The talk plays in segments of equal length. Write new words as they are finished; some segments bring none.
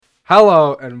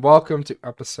Hello and welcome to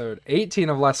episode 18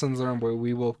 of Lessons Learned, where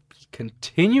we will be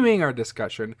continuing our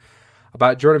discussion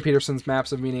about Jordan Peterson's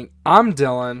Maps of Meaning. I'm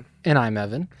Dillon. And I'm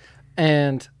Evan.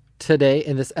 And today,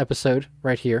 in this episode,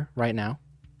 right here, right now,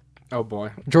 Oh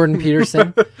boy. Jordan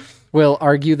Peterson will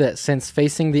argue that since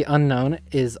facing the unknown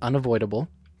is unavoidable,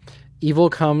 evil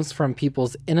comes from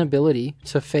people's inability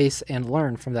to face and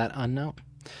learn from that unknown.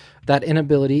 That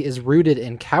inability is rooted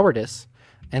in cowardice,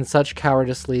 and such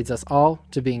cowardice leads us all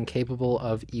to being capable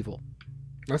of evil.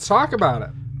 Let's talk about it.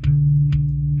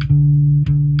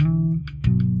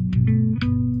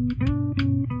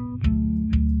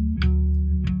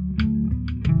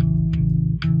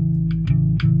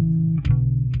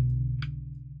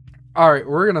 All right,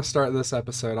 we're going to start this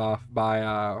episode off by,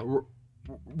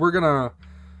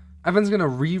 Evan's going to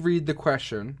reread the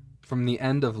question from the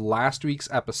end of last week's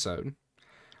episode,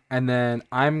 and then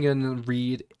I'm going to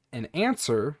read an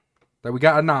answer that we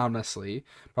got anonymously,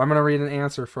 but I'm going to read an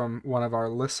answer from one of our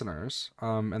listeners,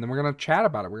 and then we're going to chat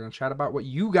about it. We're going to chat about what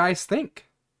you guys think.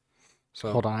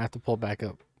 So Hold on, I have to pull it back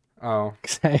up. Oh.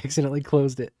 Because I accidentally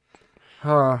closed it.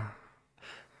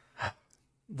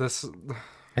 This...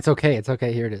 It's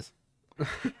okay, here it is.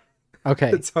 Okay.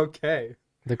 It's okay.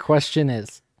 The question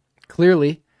is,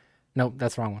 clearly... Nope,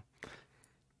 that's the wrong one.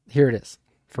 Here it is,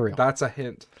 for real. That's a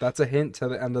hint. That's a hint to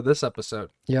the end of this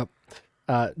episode. Yep.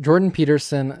 Jordan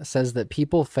Peterson says that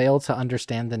people fail to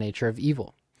understand the nature of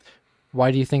evil. Why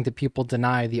do you think that people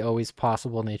deny the always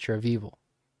possible nature of evil?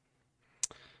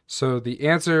 So the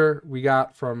answer we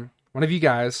got from one of you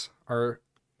guys, our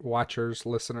watchers,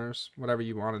 listeners, whatever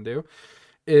you want to do,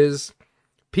 is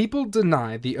people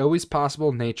deny the always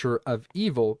possible nature of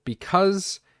evil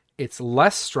because it's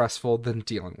less stressful than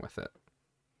dealing with it.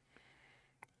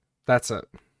 That's it.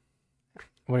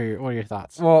 What are your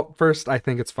thoughts? Well, first, I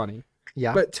think it's funny.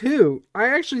 Yeah. But two, I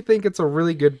actually think it's a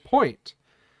really good point.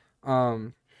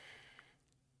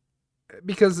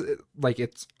 Because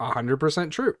it's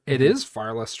 100% true. It is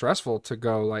far less stressful to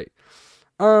go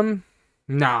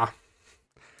nah.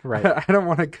 Right. I don't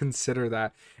want to consider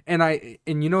that. And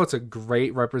it's a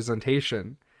great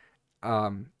representation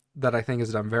that I think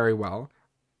is done very well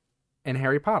in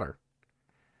Harry Potter.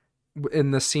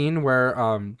 In the scene where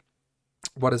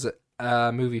what is it?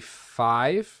 Movie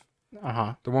 5?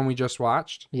 Uh-huh. The one we just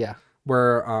watched? Yeah.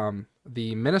 Where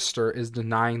the minister is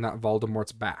denying that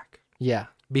Voldemort's back. Yeah.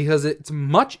 Because it's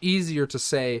much easier to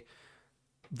say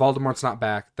Voldemort's not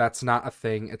back. That's not a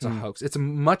thing. It's a hoax. It's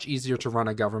much easier to run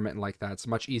a government like that. It's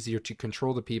much easier to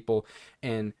control the people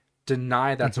and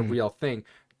deny that's a real thing.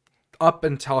 Up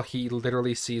until he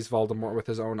literally sees Voldemort with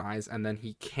his own eyes, and then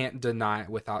he can't deny it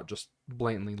without just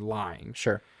blatantly lying.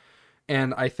 Sure.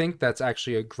 And I think that's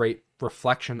actually a great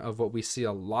reflection of what we see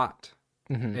a lot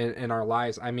in our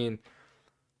lives. I mean,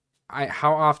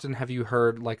 how often have you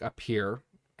heard a peer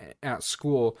at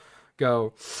school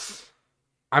go,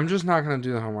 I'm just not going to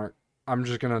do the homework. I'm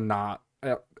just going to not.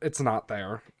 It's not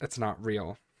there. It's not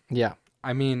real. Yeah.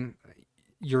 I mean,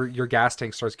 your gas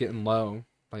tank starts getting low.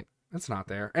 It's not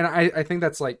there. And I think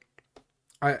that's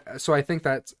I think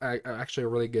that's actually a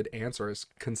really good answer, as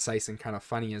concise and kind of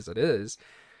funny as it is.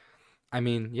 I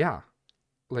mean, yeah,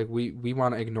 we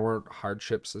want to ignore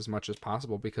hardships as much as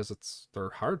possible because they're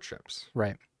hardships.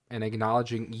 Right. And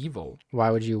acknowledging evil. Why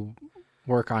would you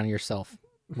work on yourself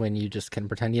when you just can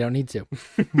pretend you don't need to?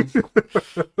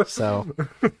 So.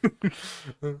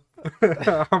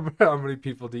 How many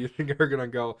people do you think are going to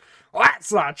go, well,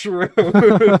 that's not true.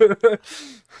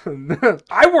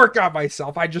 I work on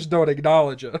myself. I just don't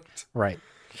acknowledge it. Right.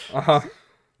 Uh-huh.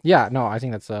 Yeah, no, I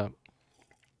think that's a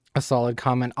solid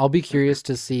comment. I'll be curious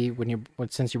to see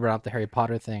since you brought up the Harry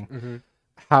Potter thing,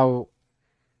 how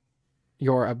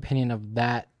your opinion of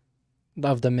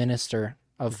the minister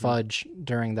of Fudge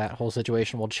during that whole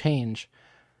situation will change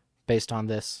based on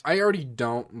this. I already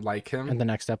don't like him in the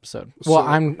next episode. Well,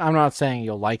 I'm not saying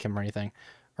you'll like him or anything,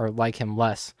 or like him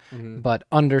less, but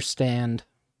understand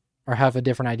or have a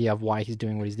different idea of why he's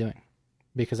doing what he's doing,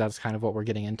 because that's kind of what we're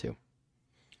getting into.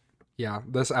 Yeah,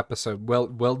 this episode,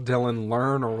 will Dillon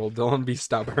learn or will Dillon be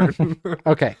stubborn?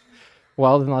 Okay,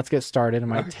 well then let's get started. It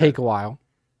might take a while.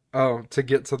 Oh, to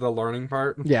get to the learning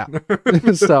part? Yeah.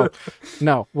 So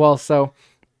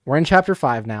we're in chapter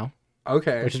 5 now.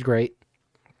 Okay. Which is great.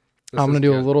 I'm going to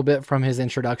do a little bit from his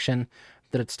introduction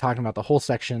that it's talking about the whole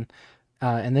section.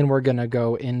 And then we're going to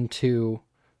go into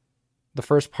the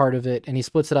first part of it. And he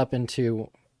splits it up into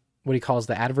what he calls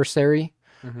the adversary.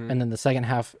 And then the second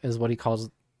half is what he calls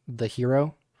the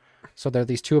hero. So there are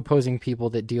these two opposing people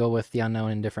that deal with the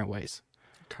unknown in different ways.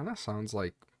 Kind of sounds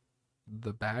like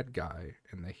the bad guy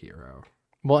and the hero.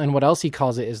 Well, and what else he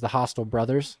calls it is the hostile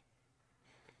brothers.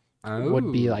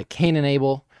 would be like Cain and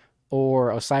Abel,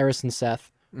 or Osiris and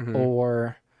Seth,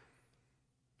 or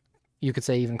you could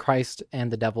say even Christ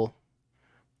and the devil.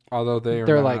 Although they're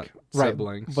not like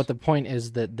siblings. Right, but the point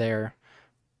is that they're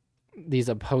these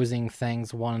opposing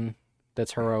things, one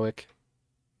that's heroic,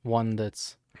 one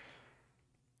that's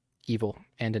evil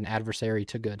and an adversary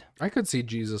to good. I could see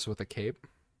Jesus with a cape.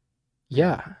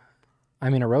 Yeah. I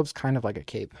mean, a robe's kind of like a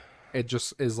cape. It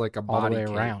just is like a body all the way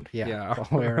cape. Around. Yeah. All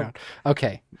the way around.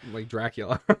 Okay. Like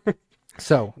Dracula.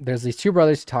 So there's these two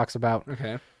brothers he talks about.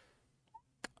 Okay.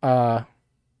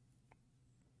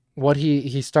 What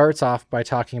he starts off by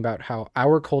talking about how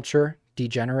our culture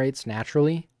degenerates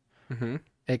naturally.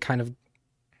 It kind of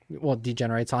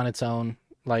degenerates on its own,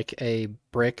 like a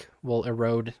brick will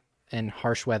erode in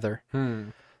harsh weather.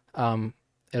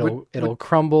 It'll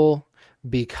crumble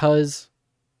because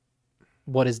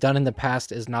what is done in the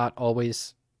past is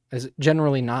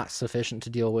generally not sufficient to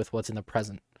deal with what's in the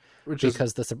present,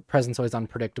 because the present's always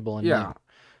unpredictable and new.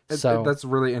 So that's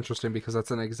really interesting, because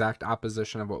that's an exact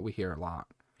opposition of what we hear a lot.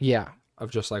 Yeah.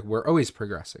 Of just like, we're always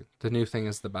progressing. The new thing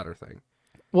is the better thing.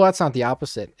 Well, that's not the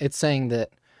opposite. It's saying that,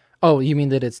 oh, you mean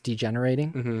that it's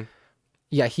degenerating?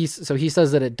 Yeah, he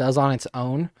says that it does on its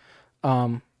own.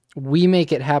 We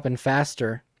make it happen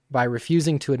faster by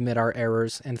refusing to admit our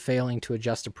errors and failing to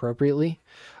adjust appropriately.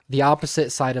 The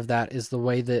opposite side of that is the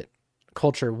way that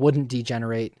culture wouldn't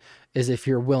degenerate is if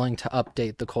you're willing to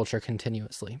update the culture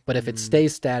continuously. But if it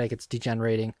stays static, it's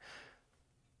degenerating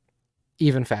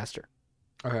even faster.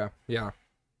 Okay, yeah.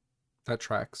 That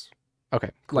tracks. Okay,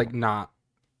 cool. Like not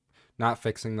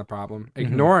fixing the problem,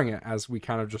 ignoring it, as we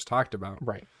kind of just talked about.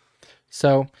 Right.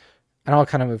 So, and I'll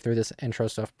kind of move through this intro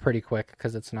stuff pretty quick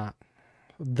because it's not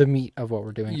the meat of what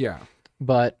we're doing. Yeah.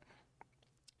 But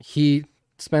he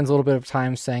spends a little bit of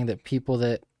time saying that people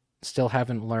that still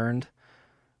haven't learned,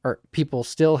 or people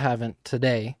still haven't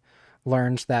today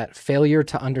learned, that failure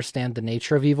to understand the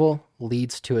nature of evil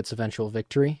leads to its eventual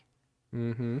victory.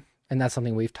 And that's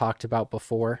something we've talked about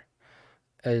before,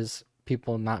 is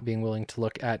people not being willing to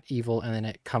look at evil, and then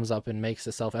it comes up and makes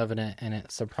it self-evident and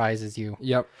it surprises you.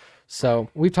 Yep. So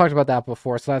we've talked about that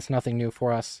before, so that's nothing new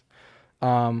for us.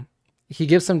 He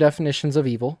gives some definitions of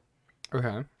evil.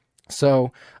 Okay.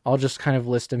 So I'll just kind of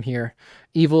list them here.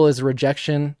 Evil is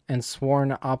rejection and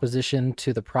sworn opposition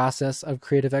to the process of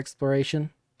creative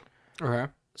exploration.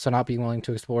 Okay. So not being willing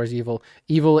to explore is evil.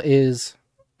 Evil is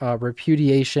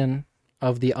repudiation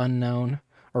of the unknown,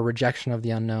 or rejection of the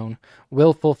unknown.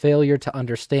 Willful failure to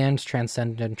understand,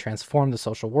 transcend, and transform the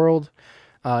social world.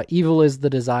 Evil is the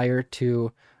desire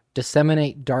to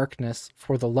disseminate darkness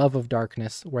for the love of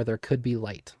darkness where there could be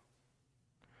light.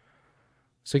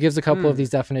 So he gives a couple of these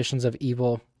definitions of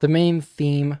evil. The main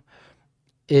theme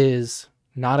is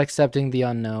not accepting the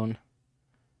unknown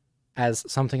as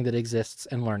something that exists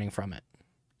and learning from it.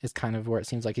 Is kind of where it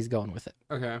seems like he's going with it.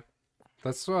 Okay.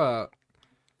 That's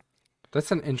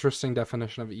an interesting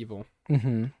definition of evil.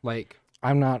 Like,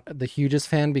 I'm not the hugest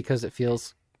fan because it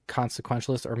feels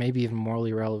consequentialist, or maybe even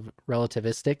morally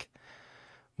relativistic,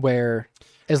 where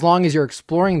as long as you're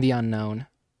exploring the unknown,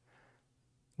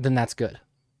 then that's good.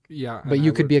 Yeah. But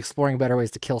you could be exploring better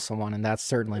ways to kill someone, and that's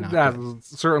certainly not good.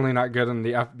 That's certainly not good, and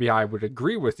the FBI would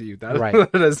agree with you. That, right.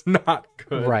 That is not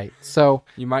good. Right. So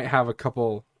you might have a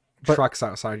couple trucks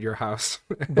outside your house.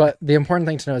 But the important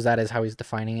thing to know is how he's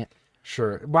defining it.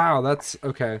 Sure. Wow, that's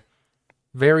okay.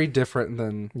 Very different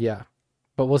than... Yeah.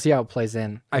 But we'll see how it plays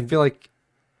in. I feel like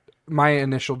my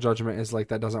initial judgment is like,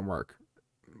 that doesn't work.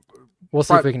 We'll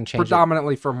see if we can change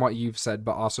predominantly from what you've said,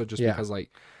 but also just because like...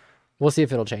 We'll see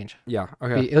if it'll change. Yeah,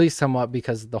 okay. At least somewhat,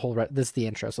 because this is the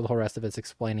intro, so the whole rest of it's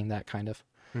explaining that kind of.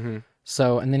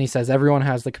 So, and then he says, everyone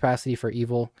has the capacity for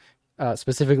evil.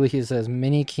 Specifically, he says,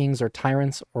 many kings are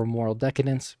tyrants or moral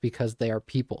decadents because they are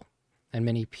people. And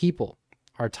many people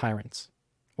are tyrants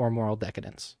or moral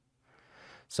decadents.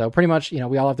 So pretty much,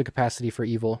 we all have the capacity for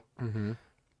evil. And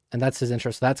that's his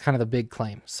intro. So that's kind of the big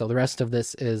claim. So the rest of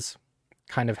this is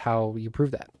kind of how you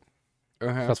prove that. So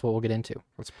that's what we'll get into.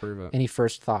 Let's prove it. Any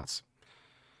first thoughts?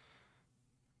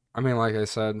 I mean, like I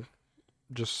said,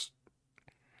 just...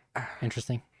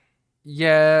 Interesting?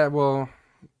 Yeah, well...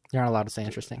 You're not allowed to say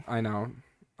interesting. I know.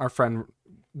 Our friend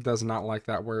does not like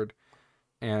that word.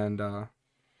 And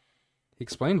he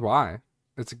explained why.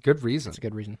 It's a good reason. It's a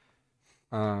good reason.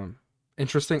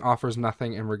 Interesting offers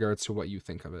nothing in regards to what you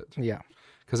think of it. Yeah.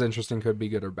 Because interesting could be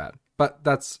good or bad. But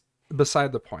that's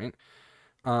beside the point.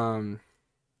 To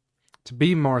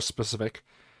be more specific,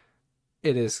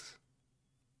 it is...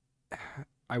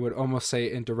 I would almost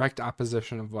say in direct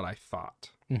opposition of what I thought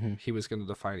he was going to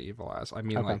define evil as. I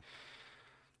mean, like,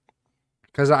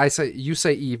 because you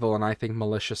say evil and I think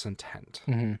malicious intent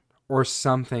or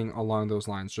something along those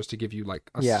lines, just to give you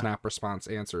like a snap response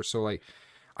answer. So like,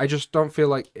 I just don't feel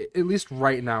like, at least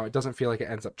right now, it doesn't feel like it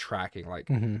ends up tracking. Like,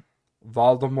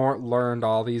 Voldemort learned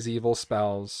all these evil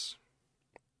spells.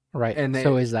 Right. And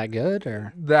so is that good,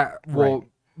 or that? Well,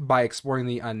 by exploring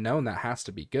the unknown, that has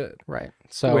to be good. Right.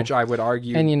 So, which I would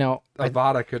argue, and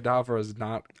Avada Kedavra is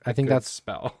not. I think that's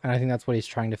spell, and I think that's what he's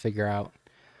trying to figure out.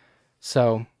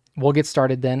 So we'll get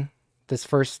started then. This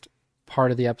first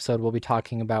part of the episode, we'll be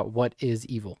talking about what is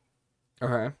evil.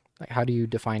 Okay. Like, how do you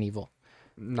define evil?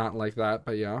 Not like that,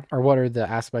 but yeah. Or what are the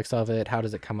aspects of it? How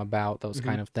does it come about? Those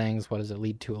kind of things. What does it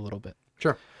lead to a little bit?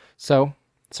 Sure. So,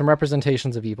 some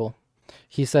representations of evil.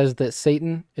 He says that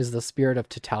Satan is the spirit of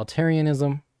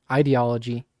totalitarianism,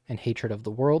 ideology, and hatred of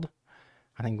the world.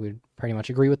 I think we'd pretty much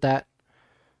agree with that.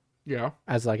 Yeah.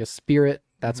 As like a spirit,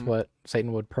 that's what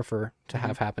Satan would prefer to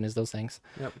have happen, is those things.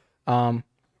 Yep.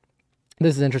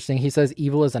 This is interesting. He says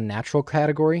evil is a natural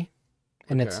category,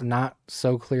 and it's not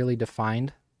so clearly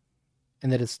defined,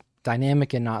 and that it's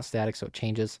dynamic and not static, so it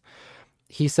changes.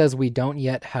 He says we don't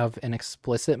yet have an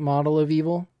explicit model of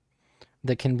evil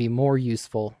that can be more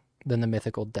useful than the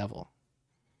mythical devil.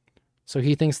 So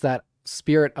he thinks that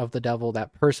spirit of the devil,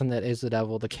 that person that is the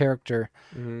devil, the character,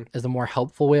 is a more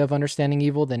helpful way of understanding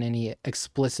evil than any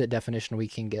explicit definition we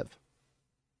can give.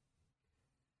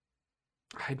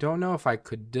 I don't know if I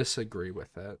could disagree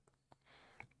with it,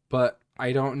 but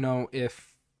I don't know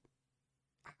if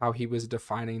how he was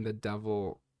defining the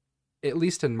devil, at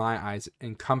least in my eyes,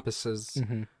 encompasses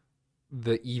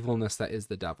the evilness that is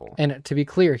the devil. And to be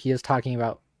clear, he is talking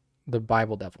about the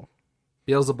Bible devil.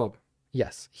 Beelzebub.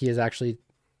 Yes, he is actually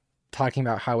talking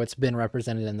about how it's been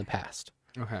represented in the past.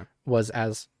 Okay. Was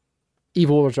as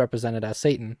evil was represented as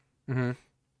Satan.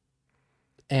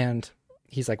 And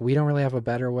he's like, we don't really have a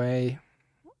better way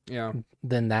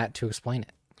than that to explain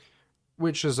it.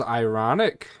 Which is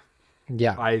ironic.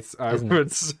 Yeah. I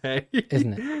would say.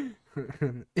 Isn't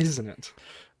it? Isn't it?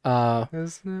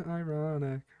 Isn't it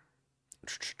ironic?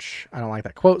 I don't like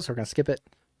that quote, so we're going to skip it.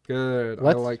 Good.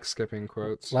 I like skipping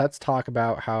quotes. Let's talk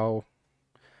about how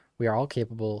we are all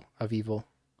capable of evil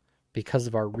because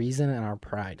of our reason and our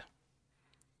pride.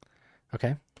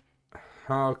 Okay?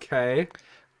 Okay.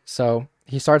 So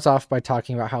he starts off by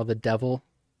talking about how the devil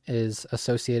is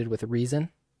associated with reason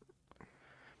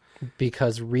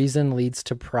because reason leads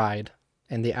to pride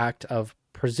and the act of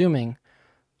presuming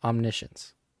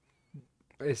omniscience.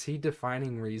 Is he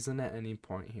defining reason at any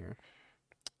point here?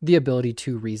 The ability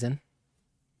to reason.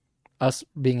 Us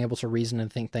being able to reason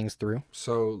and think things through.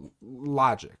 So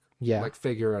logic. Yeah. Like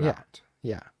figure it out.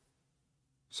 Yeah.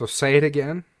 So say it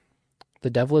again.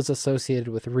 The devil is associated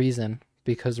with reason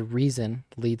because reason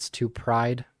leads to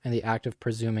pride and the act of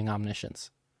presuming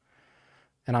omniscience.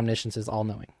 And omniscience is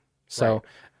all-knowing. So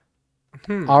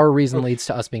our reason leads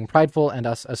to us being prideful and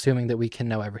us assuming that we can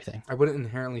know everything. I wouldn't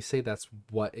inherently say that's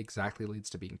what exactly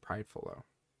leads to being prideful, though.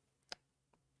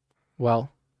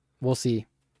 Well, we'll see.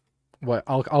 What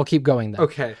I'll keep going then.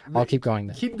 Okay. I'll keep going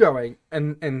then. Keep going,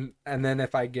 and then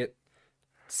if I get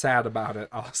sad about it,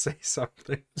 I'll say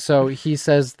something. So he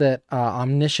says that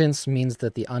omniscience means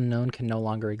that the unknown can no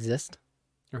longer exist.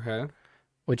 Okay.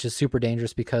 Which is super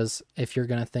dangerous because if you're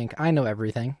gonna think I know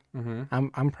everything,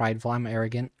 I'm prideful, I'm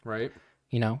arrogant, right?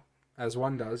 You know, as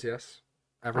one does, yes.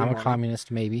 I'm a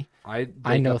communist, maybe. I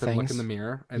know up and things. Look in the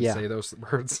mirror and say those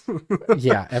words.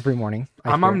 Yeah, every morning.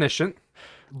 I'm omniscient.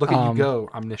 Look at you go,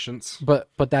 omniscience. But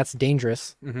that's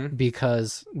dangerous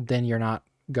because then you're not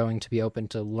going to be open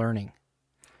to learning.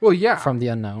 Well, yeah, from the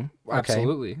unknown.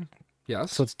 Absolutely,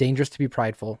 yes. So it's dangerous to be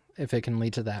prideful if it can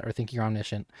lead to that, or think you're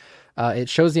omniscient. It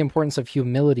shows the importance of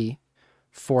humility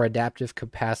for adaptive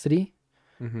capacity,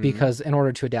 because in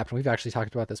order to adapt, and we've actually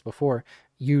talked about this before,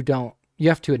 you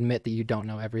have to admit that you don't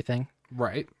know everything,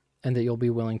 right, and that you'll be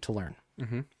willing to learn.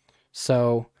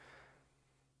 So,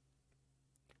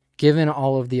 given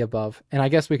all of the above, and I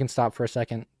guess we can stop for a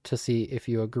second to see if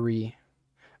you agree.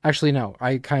 Actually, no,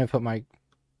 I kind of put my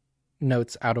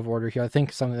notes out of order here. I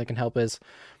think something that can help is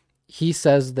he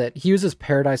says that he uses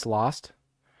Paradise Lost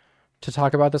to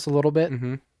talk about this a little bit,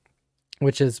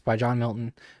 which is by John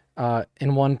Milton.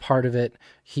 In one part of it,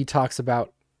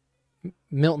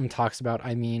 Milton talks about,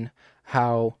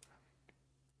 how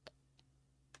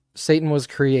Satan was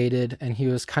created and he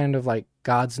was kind of like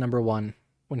God's number one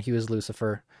when he was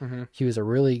Lucifer. He was a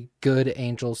really good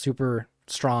angel, super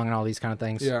strong and all these kind of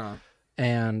things. Yeah.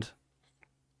 And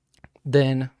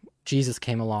then Jesus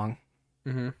came along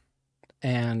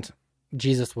and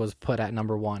Jesus was put at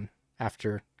number one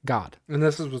after God. And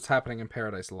this is what's happening in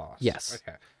Paradise Lost. Yes.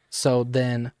 Okay. So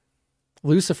then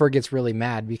Lucifer gets really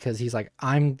mad because he's like,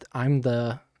 I'm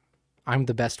the I'm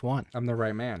the best one. I'm the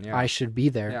right man. Yeah. I should be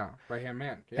there. Yeah. Right-hand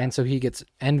man. Yeah. And so he gets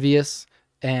envious,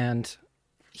 and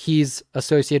he's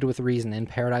associated with reason in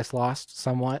Paradise Lost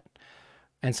somewhat.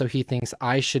 And so he thinks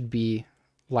I should be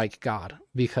like God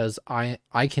because I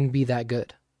can be that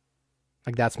good.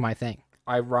 Like, that's my thing.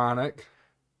 Ironic.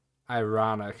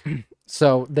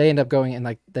 So they end up going and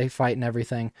like they fight and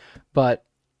everything. But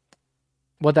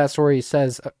what that story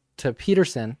says to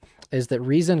Peterson is that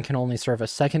reason can only serve a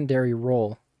secondary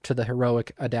role to the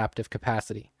heroic adaptive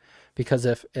capacity. Because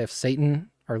if Satan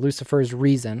or Lucifer's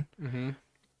reason,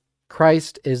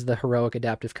 Christ is the heroic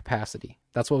adaptive capacity.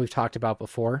 That's what we've talked about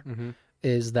before,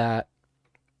 is that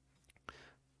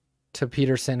to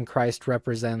Peterson, Christ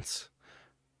represents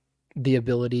the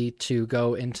ability to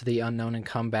go into the unknown and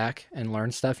come back and learn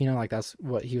stuff, like that's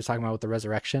what he was talking about with the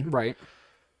resurrection. Right.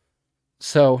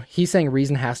 So he's saying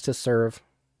reason has to serve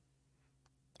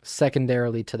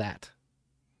secondarily to that.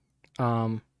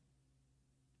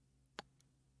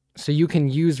 So you can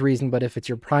use reason, but if it's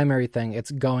your primary thing,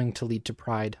 it's going to lead to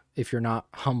pride if you're not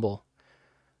humble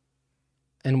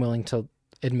and willing to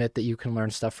admit that you can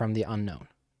learn stuff from the unknown.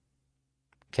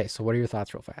 Okay, so what are your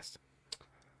thoughts real fast?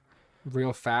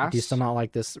 Real fast? Do you still not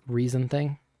like this reason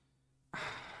thing?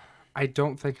 I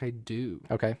don't think I do.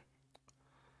 Okay.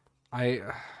 I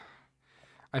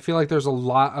feel like there's a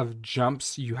lot of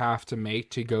jumps you have to make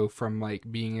to go from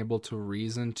like being able to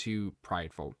reason to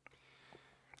prideful.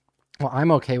 Well,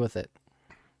 I'm okay with it.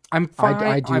 I'm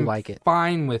fine. I'm like it.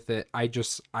 Fine with it. I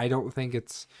don't think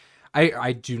it's.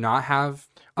 I do not have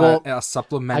a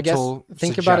supplemental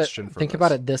suggestion for this. Think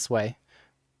about it this way.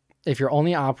 If you're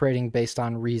only operating based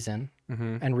on reason,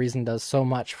 and reason does so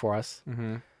much for us,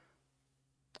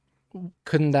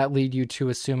 couldn't that lead you to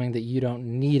assuming that you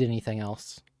don't need anything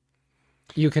else?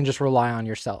 You can just rely on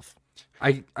yourself.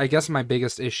 I guess my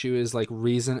biggest issue is like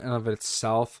reason in of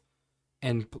itself,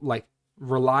 and like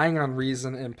relying on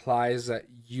reason implies that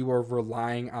you are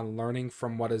relying on learning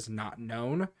from what is not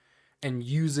known and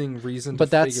using reason to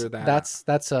figure that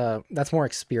out. That's more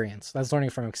experience. That's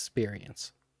learning from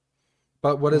experience.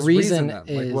 But what is reason then?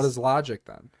 Like, what is logic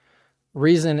then?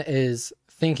 Reason is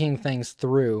thinking things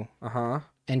through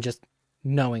and just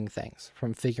knowing things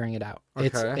from figuring it out.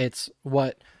 Okay. It's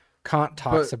what Kant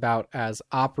talks about as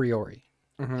a priori.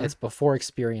 It's before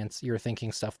experience, you're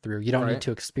thinking stuff through. You don't need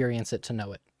to experience it to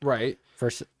know it. Right.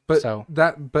 But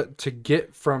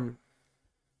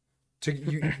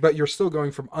you're still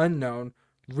going from unknown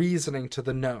reasoning to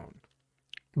the known.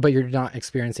 But you're not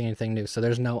experiencing anything new, so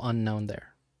there's no unknown there.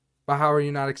 But how are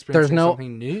you not experiencing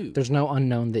something new? There's no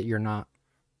unknown that you're not.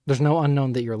 There's no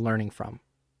unknown that you're learning from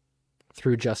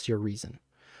through just your reason.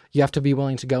 You have to be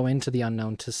willing to go into the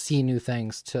unknown to see new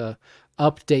things, to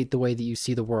update the way that you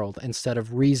see the world instead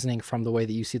of reasoning from the way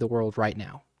that you see the world right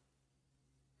now.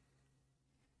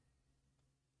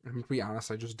 I'm gonna be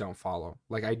honest, I just don't follow.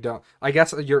 Like I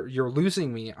guess you're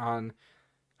losing me on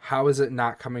how is it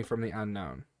not coming from the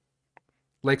unknown?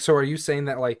 Like, so are you saying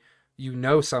that like you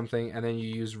know something and then you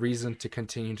use reason to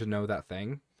continue to know that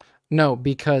thing? No,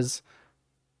 because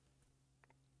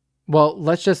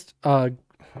let's just oh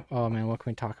man, what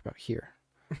can we talk about here?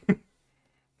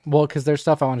 Well, because there's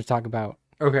stuff I want to talk about.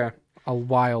 Okay. A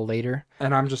while later.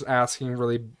 And I'm just asking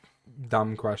really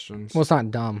dumb questions. Well, it's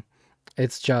not dumb.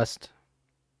 It's just,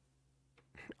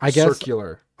 I guess,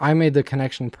 circular. I made the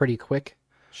connection pretty quick.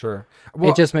 Sure. Well,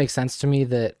 it just makes sense to me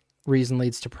that reason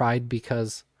leads to pride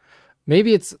because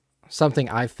maybe it's something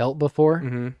I've felt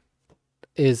before.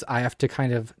 Is I have to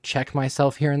kind of check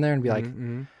myself here and there and be like,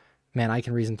 man, I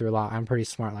can reason through a lot. I'm pretty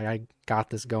smart. Like, I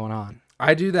got this going on.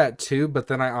 I do that too, but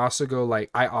then I also go like,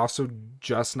 I also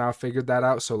just now figured that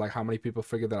out. So like, how many people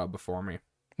figured that out before me?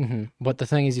 But the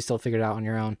thing is, you still figured it out on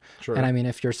your own. Sure. And I mean,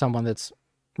 if you're someone that's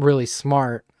really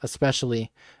smart,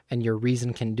 especially, and your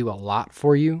reason can do a lot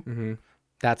for you,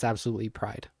 that's absolutely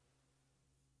pride.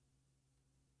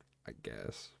 I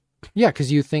guess. Yeah,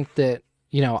 because you think that,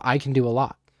 I can do a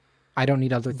lot. I don't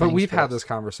need other things. But we've had this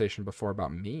conversation before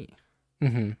about me.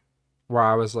 Where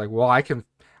I was like, well, I can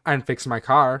fix my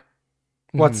car.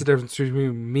 What's the difference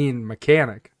between me and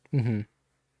mechanic? And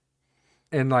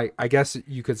like, I guess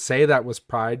you could say that was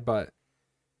pride,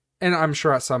 and I'm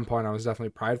sure at some point I was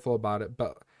definitely prideful about it,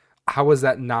 but how is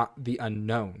that not the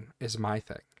unknown is my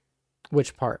thing.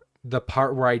 Which part? The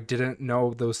part where I didn't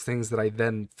know those things that I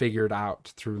then figured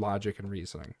out through logic and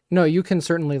reasoning. No, you can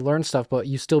certainly learn stuff, but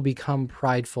you still become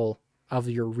prideful of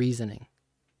your reasoning.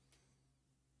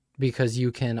 Because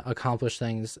you can accomplish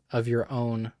things of your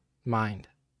own mind.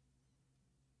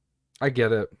 I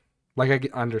get it. Like,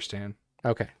 I understand.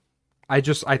 Okay. I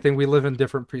think we live in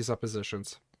different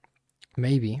presuppositions.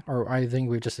 Maybe. Or I think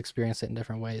we've just experienced it in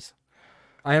different ways.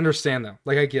 I understand though.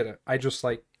 Like I get it. I just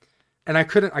like, and I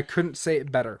couldn't say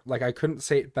it better. Like I couldn't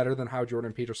say it better than how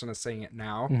Jordan Peterson is saying it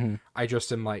now. Mm-hmm. I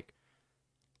just am like,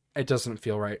 it doesn't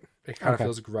feel right. It kind of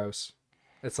feels gross.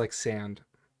 It's like sand.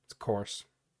 It's coarse.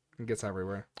 It gets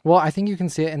everywhere. Well, I think you can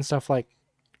see it in stuff like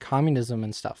communism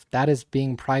and stuff. That is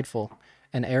being prideful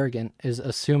and arrogant, is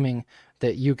assuming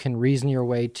that you can reason your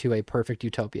way to a perfect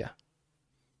utopia.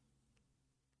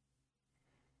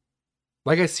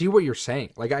 Like, I see what you're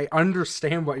saying. Like, I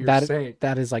understand what you're saying.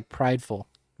 That is like prideful.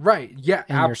 Right. Yeah,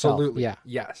 absolutely. Yourself.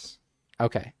 Yeah. Yes.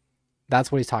 Okay.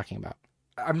 That's what he's talking about.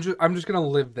 I'm just going to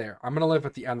live there. I'm going to live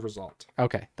at the end result.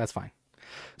 Okay, that's fine.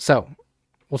 So,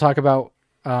 we'll talk about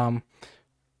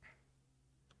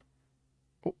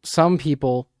some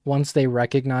people, once they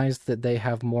recognize that they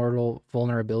have mortal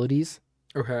vulnerabilities,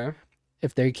 okay,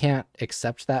 if they can't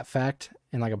accept that fact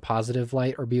in like a positive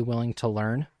light or be willing to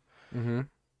learn, mm-hmm.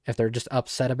 if they're just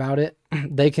upset about it,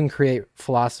 they can create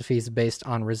philosophies based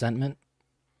on resentment.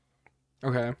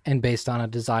 Okay. And based on a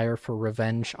desire for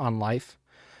revenge on life.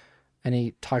 And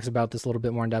he talks about this a little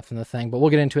bit more in depth in the thing, but we'll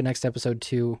get into it next episode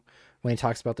too, when he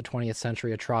talks about the 20th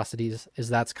century atrocities, is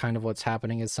that's kind of what's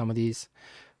happening, is some of these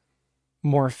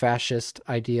more fascist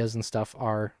ideas and stuff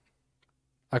are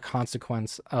a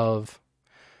consequence of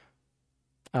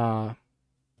their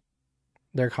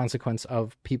consequence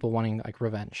of people wanting like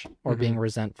revenge or being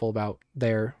resentful about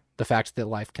the fact that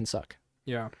life can suck.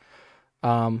 Yeah.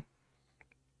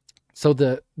 So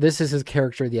this is his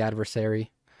character, the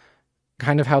adversary,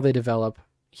 kind of how they develop.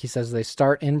 He says they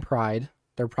start in pride.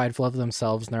 They're prideful of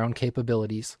themselves and their own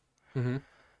capabilities. Mm-hmm.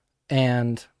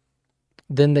 And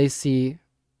then they see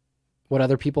what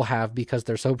other people have because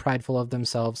they're so prideful of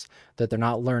themselves that they're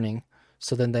not learning.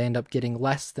 So then they end up getting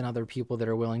less than other people that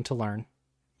are willing to learn.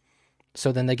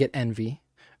 So then they get envy.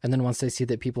 And then once they see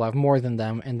that people have more than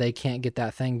them and they can't get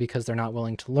that thing because they're not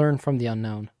willing to learn from the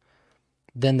unknown,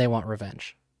 then they want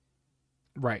revenge.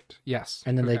 Right. Yes.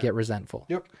 And then they get resentful.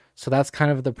 Yep. So that's kind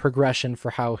of the progression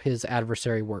for how his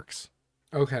adversary works.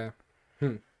 Okay.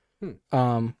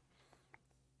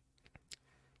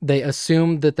 They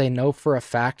assume that they know for a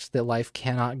fact that life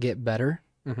cannot get better.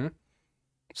 Mm-hmm.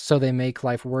 So they make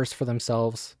life worse for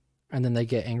themselves, and then they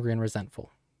get angry and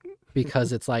resentful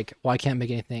because it's like, well, I can't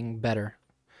make anything better,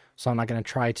 so I'm not going to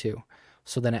try to.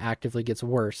 So then it actively gets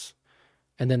worse,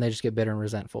 and then they just get bitter and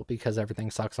resentful because everything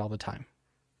sucks all the time.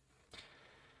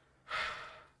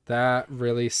 That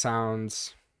really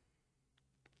sounds...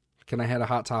 Can I hit a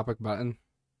hot topic button?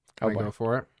 Can I go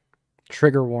for it?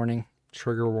 Trigger warning.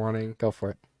 Trigger warning. Go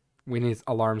for it. We need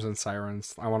alarms and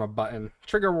sirens. I want a button.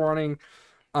 Trigger warning.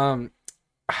 To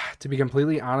be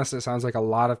completely honest, it sounds like a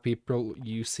lot of people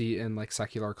you see in like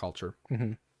secular culture.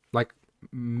 Mm-hmm. Like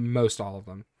most all of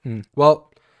them. Mm.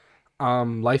 Well,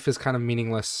 life is kind of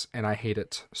meaningless and I hate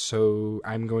it. So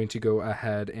I'm going to go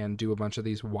ahead and do a bunch of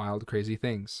these wild, crazy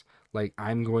things. Like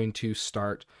I'm going to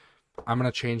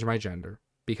change my gender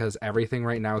because everything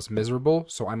right now is miserable.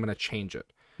 So I'm going to change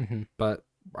it. Mm-hmm. But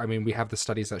I mean, we have the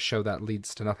studies that show that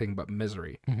leads to nothing but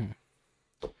misery.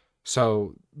 Mm-hmm.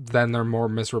 So then they're more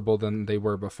miserable than they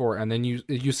were before. And then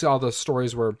you see all the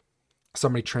stories where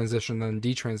somebody transitioned and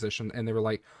detransitioned and they were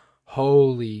like,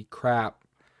 holy crap,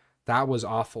 that was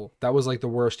awful. That was like the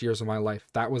worst years of my life.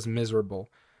 That was miserable.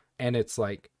 And it's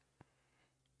like,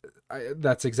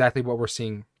 that's exactly what we're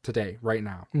seeing today, right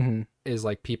now, is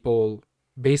like people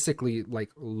basically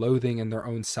like loathing in their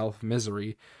own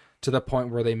self-misery to the point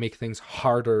where they make things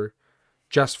harder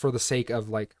just for the sake of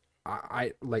like,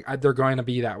 they're going to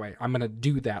be that way. I'm going to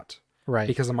do that right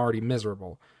because I'm already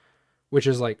miserable, which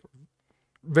is like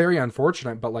very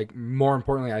unfortunate, but like more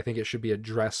importantly, I think it should be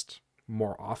addressed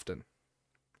more often.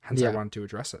 Hence, I wanted to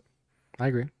address it. I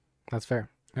agree. That's fair.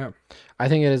 Yeah. I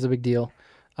think it is a big deal.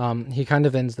 He kind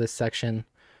of ends this section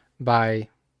by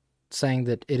saying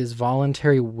that it is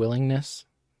voluntary willingness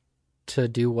to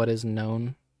do what is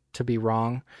known to be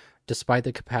wrong, despite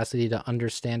the capacity to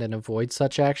understand and avoid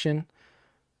such action,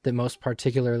 that most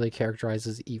particularly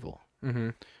characterizes evil. Mm-hmm.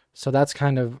 So that's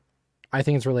kind of, I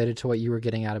think it's related to what you were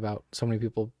getting at about so many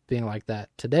people being like that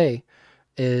today,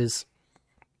 is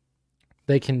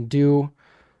they can do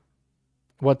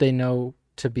what they know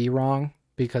to be wrong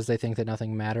because they think that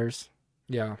nothing matters.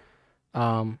 Yeah.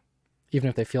 Even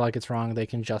if they feel like it's wrong, they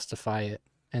can justify it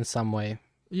in some way.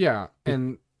 Yeah.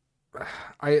 And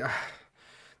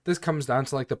this comes down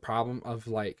to like the problem of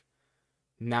like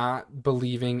not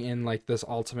believing in like this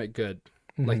ultimate good,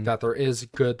 like that there is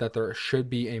good, that there should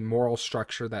be a moral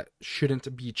structure that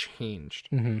shouldn't be changed.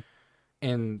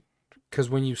 And because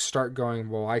when you start going,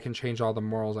 well, I can change all the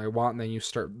morals I want, and then you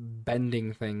start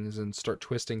bending things and start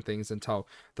twisting things until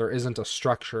there isn't a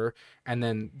structure. And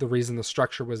then the reason the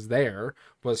structure was there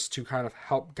was to kind of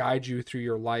help guide you through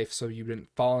your life so you didn't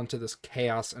fall into this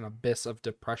chaos and abyss of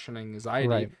depression and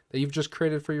anxiety that you've just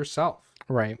created for yourself.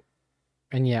 Right.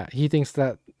 And yeah, he thinks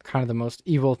that kind of the most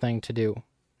evil thing to do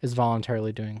is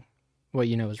voluntarily doing what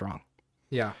you know is wrong.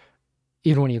 Yeah.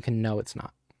 Even when you can know it's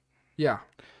not. Yeah.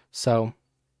 So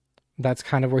that's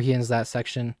kind of where he ends that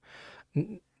section.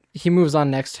 He moves on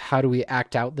next. How do we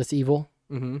act out this evil?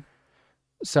 Mm-hmm.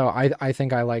 So I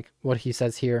think I like what he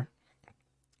says here.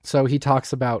 So he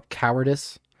talks about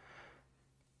cowardice,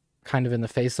 kind of in the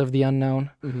face of the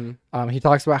unknown. Mm-hmm. He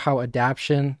talks about how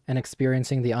adaptation and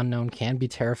experiencing the unknown can be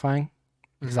terrifying,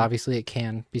 because obviously it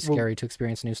can be scary to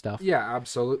experience new stuff. Yeah,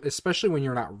 absolutely. Especially when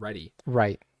you're not ready.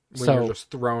 Right. When you're just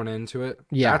thrown into it.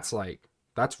 Yeah.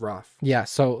 That's rough. Yeah.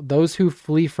 So those who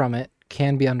flee from it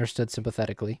can be understood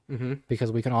sympathetically, because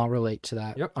we can all relate to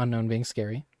that unknown being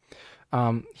scary.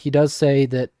 He does say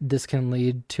that this can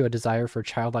lead to a desire for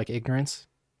childlike ignorance,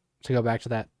 to go back to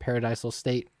that paradisal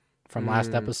state from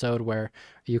last episode where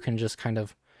you can just kind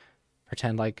of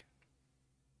pretend like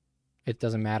it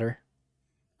doesn't matter,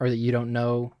 or that you don't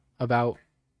know about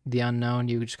the unknown.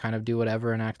 You just kind of do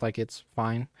whatever and act like it's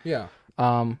fine. Yeah.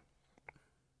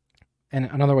 And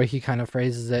another way he kind of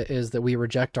phrases it is that we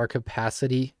reject our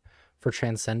capacity for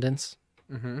transcendence.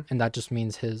 And that just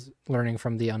means his learning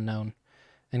from the unknown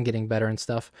and getting better and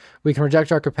stuff. We can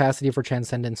reject our capacity for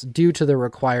transcendence due to the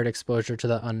required exposure to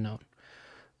the unknown.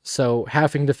 So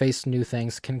having to face new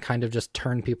things can kind of just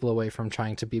turn people away from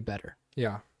trying to be better.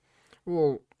 Yeah.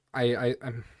 Well, I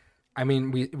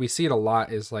mean, we see it a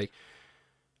lot, is like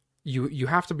you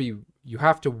have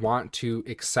to want to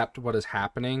accept what is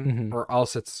happening, or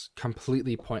else it's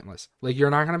completely pointless. Like, you're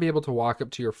not going to be able to walk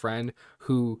up to your friend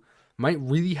who might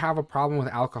really have a problem with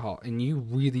alcohol and you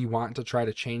really want to try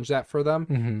to change that for them.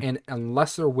 And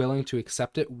unless they're willing to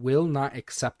accept it, will not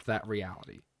accept that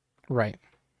reality. Right.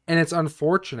 And it's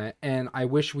unfortunate. And I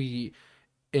wish more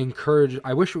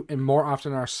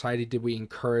often in our society did we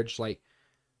encourage like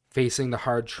facing the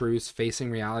hard truths,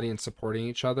 facing reality, and supporting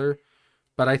each other.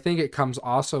 But I think it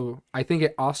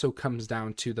also comes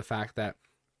down to the fact that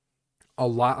a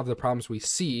lot of the problems we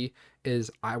see is,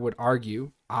 I would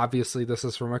argue, obviously this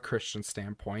is from a Christian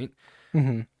standpoint,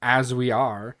 as we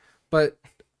are, but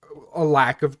a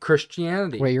lack of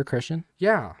Christianity. Wait, you're Christian?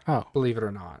 Yeah. Oh. Believe it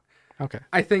or not. Okay.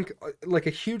 I think like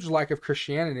a huge lack of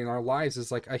Christianity in our lives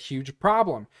is like a huge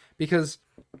problem, because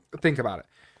think about it.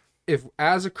 If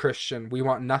as a Christian, we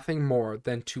want nothing more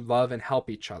than to love and help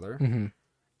each other,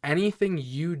 anything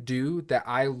you do that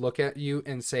I look at you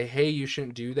and say, hey, you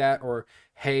shouldn't do that, or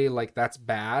hey, like that's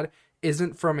bad,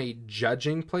 isn't from a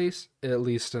judging place, at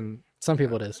least in some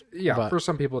people it is. Yeah, for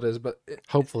some people it is, but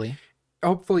hopefully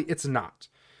it's not.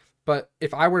 But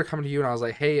if I were to come to you and I was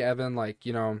like, hey, Evan, like,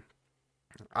 you know,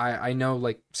 I know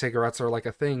like cigarettes are like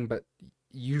a thing, but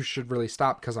you should really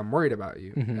stop because I'm worried about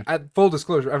you. At full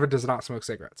disclosure, Evan does not smoke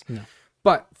cigarettes. No.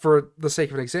 But for the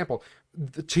sake of an example,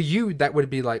 to you, that would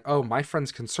be like, oh, my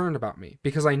friend's concerned about me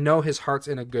because I know his heart's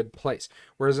in a good place.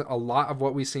 Whereas a lot of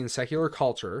what we see in secular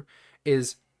culture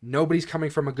is nobody's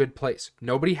coming from a good place.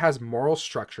 Nobody has moral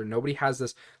structure. Nobody has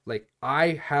this, like,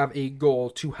 I have a goal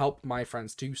to help my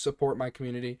friends, to support my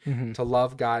community, to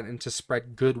love God, and to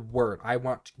spread good word. I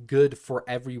want good for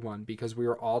everyone because we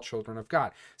are all children of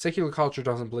God. Secular culture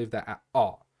doesn't believe that at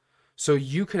all. So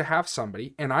you could have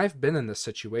somebody, and I've been in this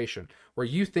situation, where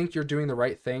you think you're doing the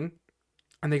right thing,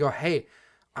 and they go, hey,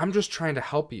 I'm just trying to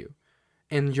help you,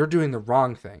 and you're doing the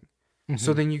wrong thing.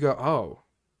 So then you go, oh,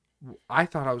 I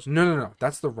thought I was, no,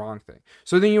 that's the wrong thing.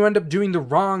 So then you end up doing the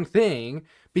wrong thing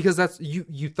because that's,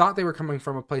 you thought they were coming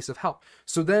from a place of help.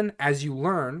 So then as you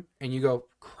learn and you go,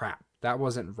 crap, that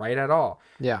wasn't right at all.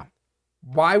 Yeah.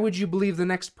 Why would you believe the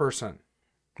next person?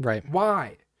 Right.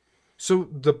 Why? So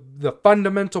the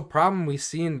fundamental problem we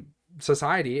see in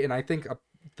society, and I think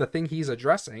the thing he's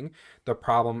addressing, the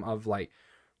problem of like,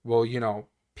 well, you know,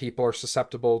 people are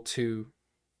susceptible to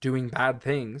doing bad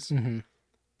things,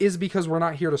 is because we're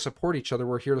not here to support each other.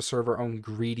 We're here to serve our own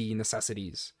greedy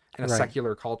necessities in a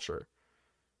secular culture.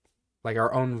 Like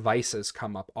our own vices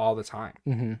come up all the time.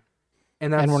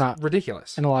 And that's we're not,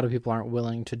 ridiculous. And a lot of people aren't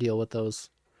willing to deal with those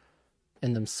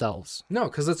in themselves. No,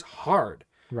 because it's hard.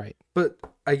 Right. But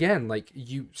again, like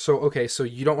so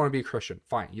you don't want to be a Christian.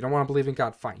 Fine. You don't want to believe in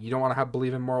God. Fine. You don't want to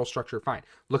believe in moral structure. Fine.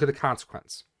 Look at the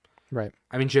consequence. Right.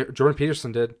 I mean, Jordan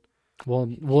Peterson did. Well,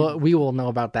 we will know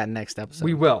about that next episode.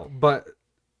 We will, but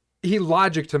he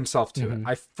logicked himself to it.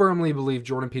 I firmly believe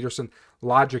Jordan Peterson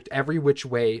logicked every which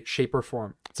way, shape, or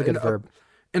form. It's a good verb.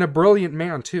 And a brilliant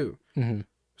man, too. Mm-hmm.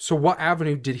 So what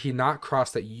avenue did he not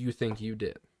cross that you think you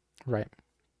did? Right.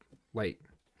 Like.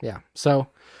 Yeah. So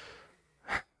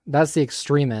that's the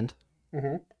extreme end.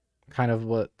 Mm-hmm. Kind of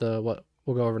what we'll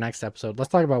go over next episode. Let's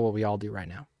talk about what we all do right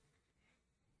now.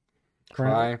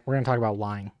 We're going to talk about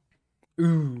lying.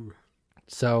 Ooh.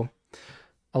 So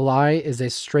a lie is a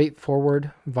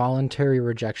straightforward, voluntary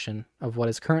rejection of what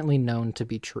is currently known to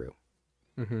be true.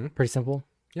 Mm-hmm. Pretty simple?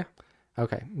 Yeah.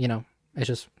 Okay. It's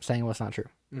just saying what's not true.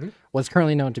 Mm-hmm. What's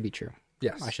currently known to be true.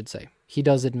 Yes. I should say. He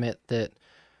does admit that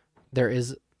there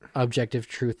is objective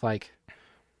truth, like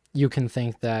you can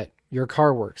think that your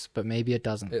car works, but maybe it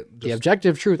doesn't. The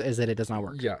objective truth is that it does not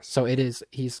work. Yes. So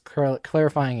he's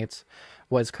clarifying it's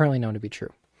what is currently known to be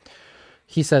true.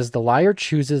 He says the liar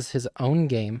chooses his own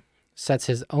game, sets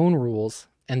his own rules,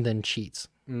 and then cheats.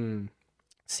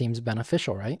 Seems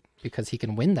beneficial, right? Because he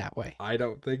can win that way. I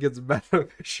don't think it's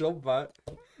beneficial, but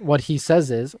what he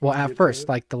says is, well, at first,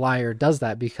 like the liar does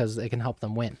that because it can help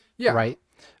them win. Yeah. Right?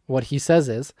 What he says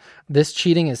is, this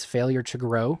cheating is failure to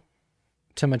grow,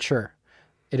 to mature.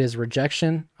 It is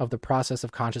rejection of the process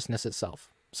of consciousness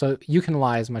itself. So you can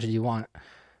lie as much as you want.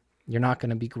 You're not going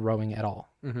to be growing at all.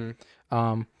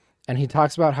 Mm-hmm. And he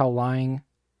talks about how lying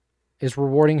is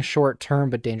rewarding short term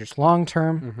but dangerous long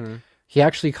term. Mm-hmm. He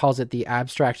actually calls it the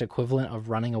abstract equivalent of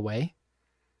running away.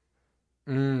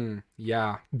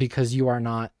 Yeah. Because you are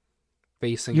not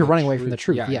facing. You're running away from the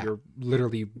truth. Yeah. You're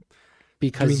literally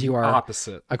because you are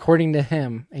opposite. According to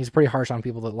him, he's pretty harsh on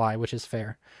people that lie, which is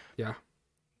fair. Yeah.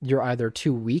 You're either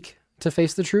too weak to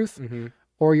face the truth,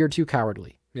 or you're too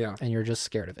cowardly. Yeah. And you're just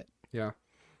scared of it. Yeah.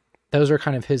 Those are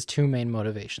kind of his two main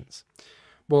motivations.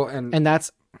 Well, and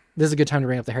this is a good time to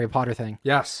bring up the Harry Potter thing.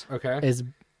 Yes. Okay. Is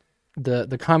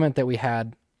the comment that we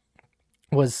had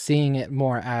was seeing it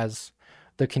more as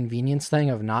the convenience thing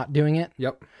of not doing it.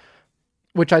 Yep.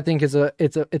 Which I think is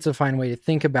it's a fine way to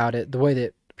think about it. The way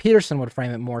that Peterson would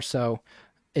frame it more so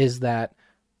is that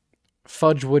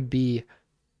Fudge would be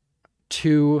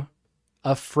too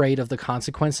afraid of the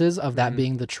consequences of that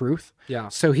being the truth. Yeah.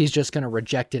 So he's just going to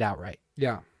reject it outright.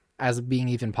 Yeah. As being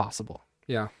even possible.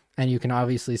 Yeah. And you can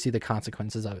obviously see the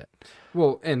consequences of it.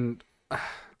 Well, and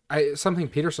something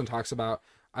Peterson talks about,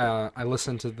 I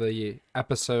listened to the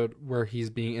episode where he's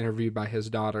being interviewed by his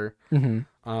daughter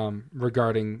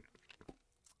regarding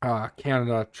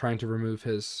Canada trying to remove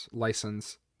his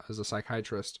license as a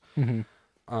psychiatrist.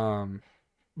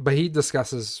 But he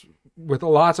discusses with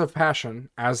lots of passion,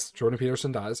 as Jordan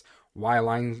Peterson does, why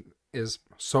lying is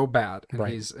so bad.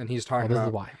 And he's talking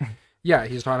about why. Yeah,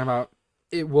 he's talking about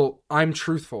it. Well, I'm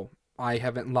truthful. I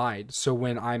haven't lied. So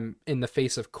when I'm in the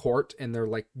face of court and they're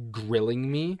like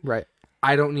grilling me, right,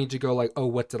 I don't need to go like, oh,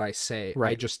 what did I say?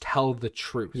 Right. I just tell the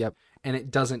truth. Yep. And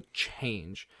it doesn't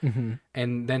change. And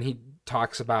then he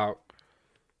talks about,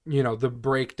 the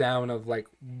breakdown of like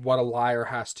what a liar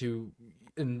has to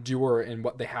endure and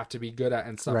what they have to be good at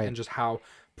and stuff, and just how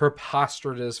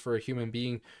preposterous it is for a human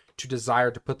being to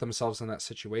desire to put themselves in that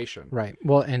situation. Right.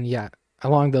 Well, and yeah,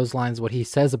 along those lines, what he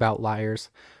says about liars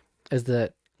is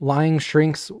that lying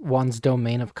shrinks one's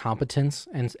domain of competence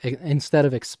and instead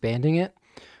of expanding it,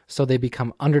 so they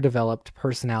become underdeveloped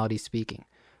personality speaking.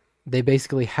 They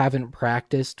basically haven't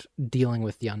practiced dealing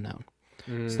with the unknown.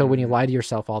 So when you lie to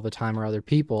yourself all the time or other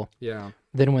people,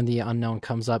 then when the unknown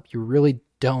comes up, you really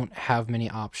don't have many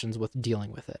options with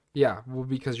dealing with it. Yeah, well,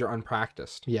 because you're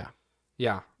unpracticed. Yeah.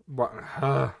 Yeah.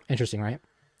 Interesting, right?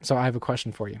 So I have a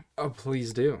question for you. Oh,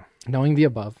 please do. Knowing the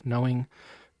above,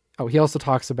 he also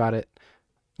talks about it.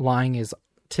 Lying is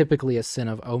typically a sin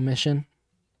of omission.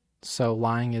 So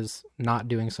lying is not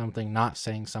doing something, not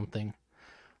saying something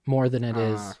more than it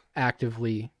is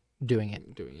actively doing it.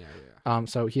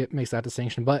 So he makes that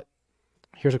distinction. But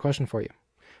here's a question for you.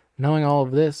 Knowing all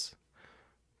of this,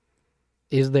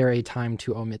 is there a time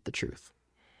to omit the truth?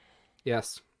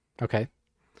 Yes. Okay.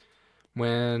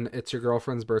 When it's your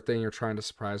girlfriend's birthday and you're trying to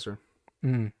surprise her.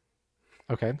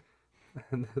 Okay.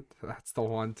 That's the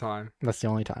one time. That's the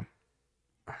only time.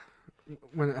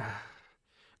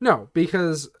 No,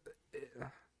 because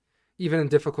even in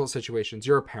difficult situations,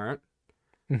 you're a parent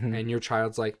and your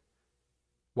child's like,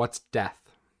 what's death?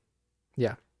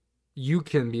 Yeah. You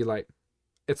can be like,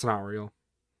 it's not real.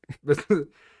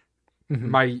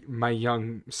 My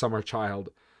young summer child,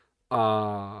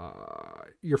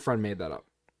 your friend made that up.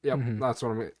 Yep, that's what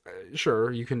I'm.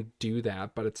 Sure, you can do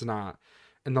that, but it's not.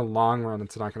 In the long run,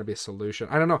 it's not going to be a solution.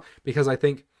 I don't know, because I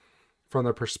think from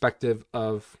the perspective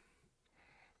of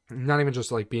not even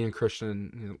just like being a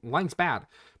Christian, lying's bad,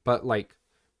 but like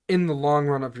in the long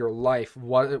run of your life,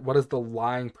 what does the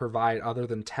lying provide other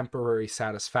than temporary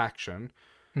satisfaction,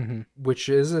 which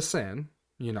is a sin,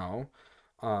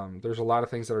 There's a lot of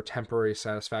things that are temporary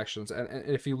satisfactions, and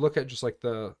if you look at just like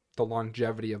the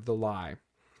longevity of the lie,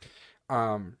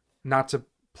 not to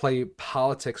play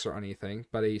politics or anything,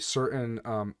 but a certain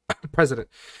president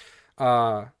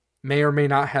may or may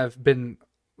not have been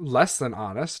less than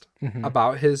honest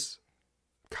about his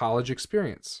college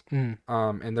experience.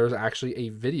 And there's actually a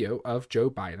video of Joe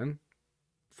Biden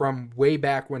from way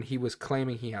back when he was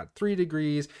claiming he had 3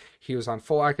 degrees, he was on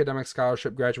full academic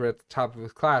scholarship, graduated at the top of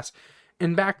his class.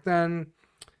 And back then,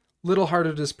 little hard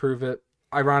to disprove it.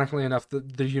 Ironically enough,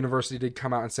 the university did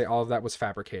come out and say all of that was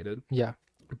fabricated. Yeah.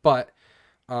 But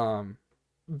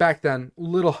back then,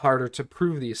 little harder to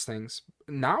prove these things.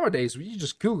 Nowadays, you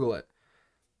just Google it.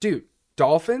 Dude,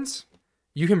 dolphins,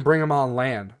 you can bring them on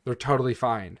land. They're totally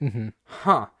fine.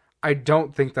 Huh. I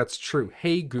don't think that's true.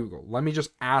 Hey, Google, let me just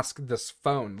ask this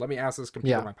phone. Let me ask this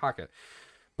computer in my pocket.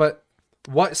 But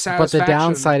what satisfaction... But the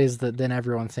downside is that then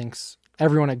everyone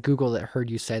at Google that heard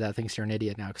you say that thinks you're an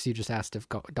idiot now because you just asked if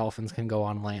dolphins can go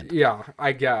on land. Yeah,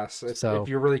 I guess. If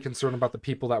you're really concerned about the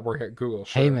people that work at Google,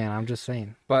 sure. Hey, man, I'm just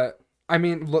saying. But, I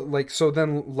mean, so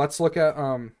then let's look at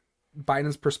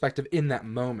Biden's perspective in that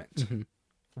moment.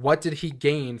 What did he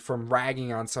gain from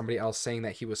ragging on somebody else saying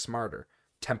that he was smarter?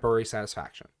 Temporary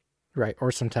satisfaction. Right,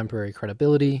 or some temporary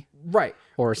credibility. Right,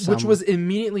 or which was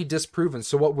immediately disproven.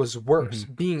 So what was worse?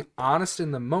 Being honest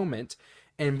in the moment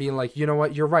and being like, you know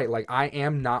what, you're right. Like, I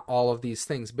am not all of these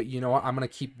things, but you know what? I'm going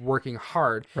to keep working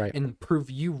hard and prove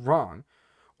you wrong.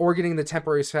 Or getting the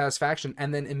temporary satisfaction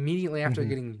and then immediately after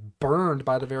getting burned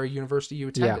by the very university you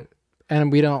attended. Yeah,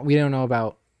 and we don't know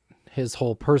about his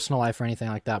whole personal life or anything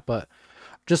like that, but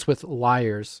just with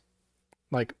liars,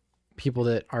 like people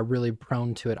that are really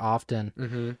prone to it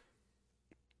often,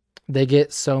 they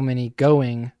get so many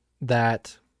going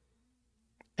that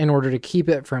in order to keep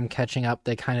it from catching up,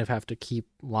 they kind of have to keep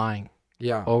lying.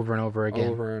 Yeah. Over and over again.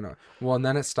 Over and over. Well, and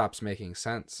then it stops making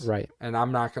sense. Right. And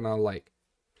I'm not going to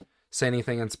say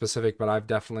anything in specific, but I've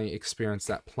definitely experienced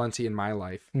that plenty in my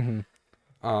life.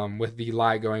 With the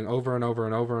lie going over and over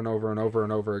and over and over and over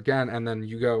and over again. And then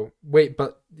you go, wait,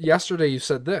 but yesterday you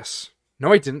said this.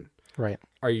 No, I didn't. Right.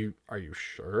 Are you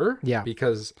sure? Yeah.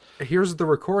 Because here's the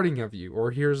recording of you,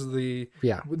 or here's the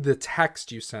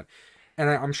text you sent. And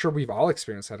I'm sure we've all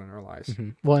experienced that in our lives.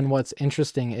 Well, and what's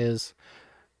interesting is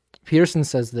Peterson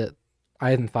says that, I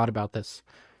hadn't thought about this,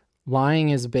 lying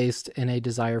is based in a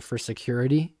desire for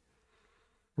security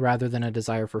rather than a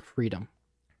desire for freedom.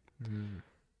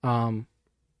 The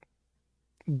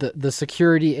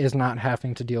security is not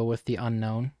having to deal with the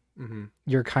unknown.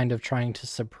 You're kind of trying to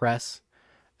suppress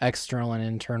external and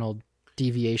internal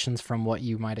deviations from what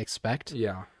you might expect.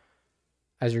 Yeah.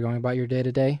 As you're going about your day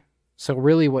to day. So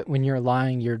really when you're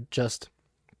lying, you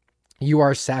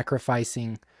are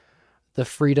sacrificing the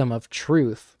freedom of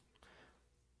truth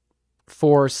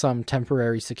for some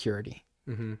temporary security.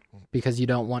 Because you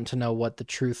don't want to know what the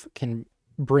truth can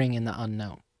bring in the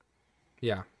unknown.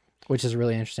 Yeah. Which is a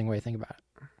really interesting way to think about it.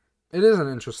 It is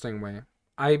an interesting way.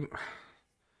 I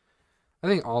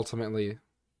think ultimately,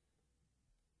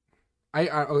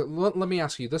 let me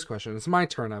ask you this question. It's my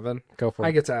turn, Evan. Go for it.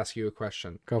 I get to ask you a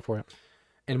question. Go for it.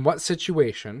 In what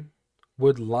situation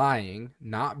would lying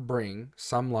not bring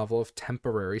some level of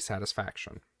temporary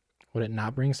satisfaction? Would it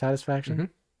not bring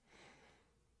satisfaction?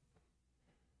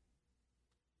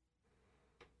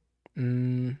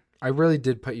 I really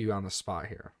did put you on the spot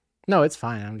here. No, it's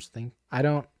fine. I'm just thinking.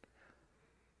 What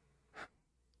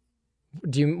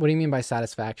do you mean by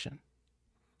satisfaction?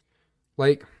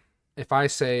 Like, if I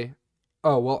say,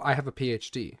 oh, well, I have a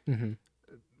PhD,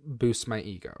 boosts my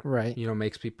ego. Right.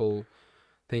 Makes people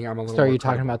think I'm a little So are you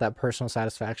talking about that personal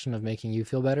satisfaction of making you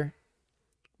feel better?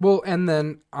 Well, and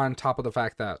then on top of the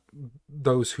fact that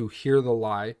those who hear the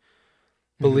lie,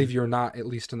 believe you're not, at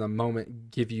least in the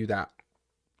moment, give you that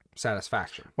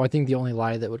satisfaction. Well, I think the only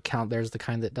lie that would count there is the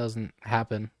kind that doesn't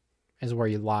happen, is where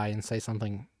you lie and say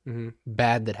something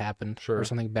bad that happened, or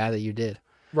something bad that you did.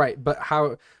 Right, but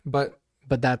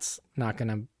that's not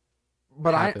gonna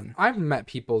happen. I've met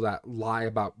people that lie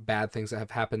about bad things that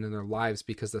have happened in their lives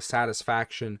because the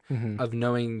satisfaction of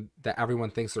knowing that everyone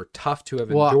thinks they're tough to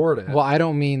have endured it. Well, I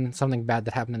don't mean something bad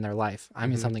that happened in their life. I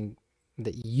mean something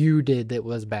that you did that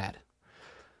was bad.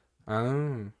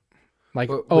 Oh. Like,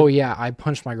 yeah, I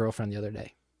punched my girlfriend the other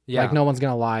day. Yeah. Like, no one's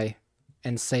going to lie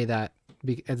and say that,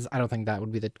 because I don't think that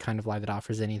would be the kind of lie that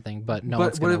offers anything, but no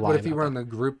one's going to lie. What if you were in the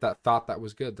group that thought that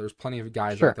was good? There's plenty of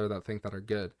guys out there that think that are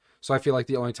good. So I feel like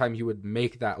the only time you would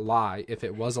make that lie, if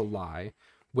it was a lie,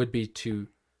 would be to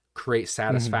create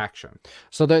satisfaction.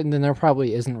 So then there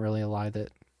probably isn't really a lie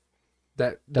that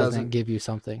that doesn't give you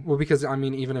something. Well, because I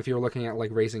mean, even if you're looking at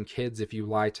like raising kids, if you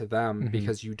lie to them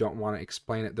because you don't want to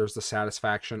explain it, there's the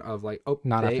satisfaction of like, oh,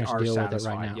 not they having to are deal satisfied. with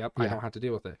it right now. Yep, I don't have to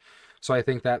deal with it. So I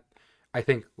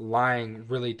think lying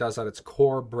really does at its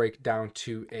core break down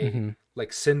to a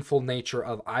like sinful nature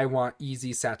of I want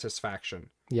easy satisfaction.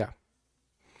 Yeah,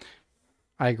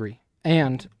 I agree.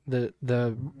 And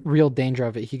the real danger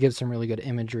of it, he gives some really good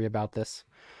imagery about this.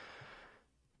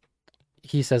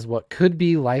 He says what could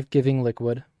be life-giving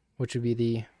liquid, which would be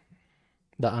the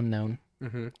unknown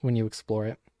when you explore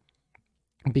it,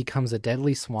 becomes a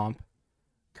deadly swamp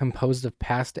composed of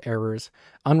past errors,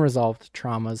 unresolved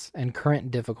traumas, and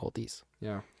current difficulties.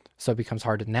 Yeah. So it becomes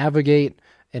hard to navigate.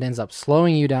 It ends up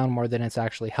slowing you down more than it's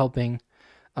actually helping.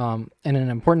 And an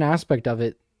important aspect of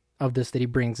this that he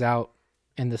brings out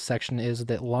in this section is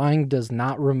that lying does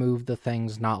not remove the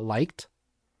things not liked.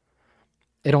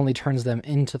 It only turns them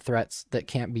into threats that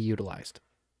can't be utilized.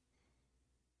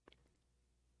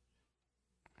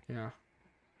 Yeah.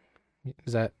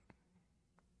 Is that,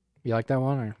 you like that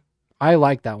one? Or I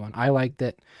like that one. I like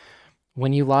that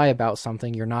when you lie about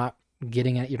something, you're not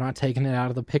getting it, you're not taking it out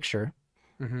of the picture.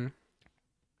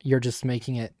 You're just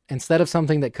making it, instead of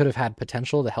something that could have had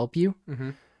potential to help you,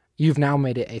 you've now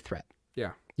made it a threat.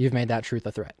 Yeah. You've made that truth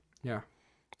a threat. Yeah.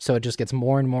 So it just gets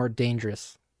more and more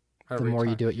dangerous the more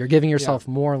you do it. You're giving yourself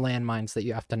more landmines that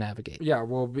you have to navigate. Yeah.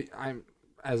 Well,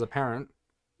 as a parent,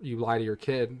 you lie to your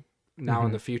kid. Now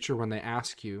in the future, when they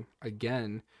ask you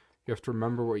again, you have to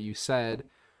remember what you said.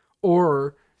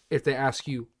 Or if they ask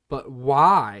you, but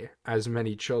why, as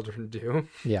many children do,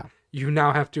 you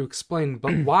now have to explain,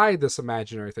 but why this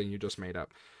imaginary thing you just made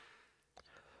up.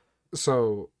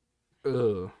 So,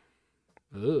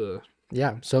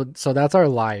 Yeah, so that's our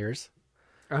liars.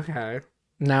 Okay.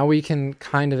 Now we can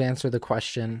kind of answer the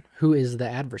question, who is the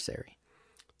adversary?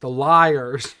 The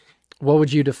liars. What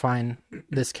would you define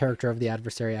this character of the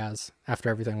adversary as after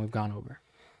everything we've gone over?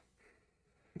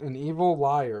 An evil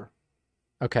liar.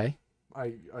 Okay.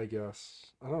 I guess.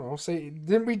 I don't know.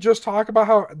 Didn't we just talk about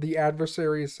how the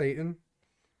adversary is Satan?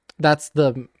 That's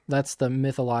the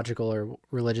mythological or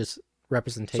religious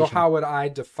representation. So how would I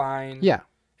define? Yeah.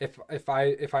 If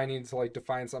I need to like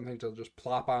define something to just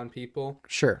plop on people?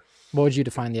 Sure. What would you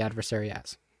define the adversary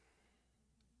as?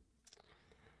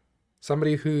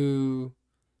 Somebody who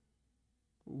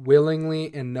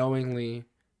willingly and knowingly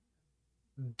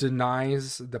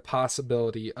denies the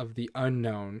possibility of the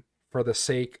unknown for the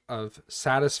sake of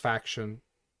satisfaction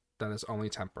that is only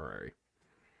temporary.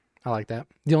 I like that.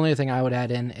 The only thing I would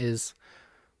add in is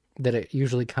that it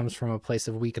usually comes from a place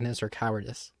of weakness or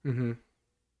cowardice.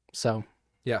 So.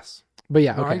 Yes. But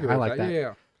yeah, okay, I like that.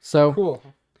 Yeah. So. Cool.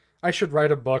 I should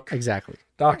write a book. Exactly.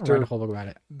 Doctor. Write a whole book about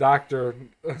it. Doctor,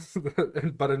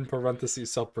 but in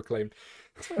parentheses, self-proclaimed.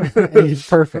 He's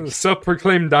perfect.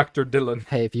 Self-proclaimed Dr. Dillon.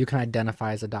 Hey, if you can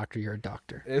identify as a doctor, you're a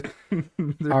doctor.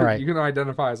 All right. You can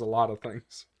identify as a lot of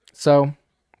things. So,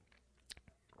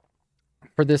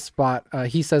 for this spot,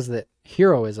 he says that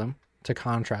heroism, to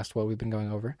contrast what we've been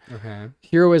going over,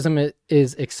 heroism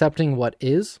is accepting what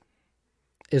is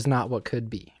not what could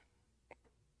be.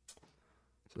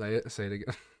 Say it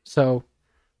again. So,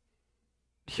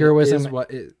 heroism is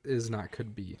what it is not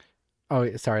could be.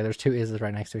 Oh, sorry. There's two is's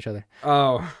right next to each other.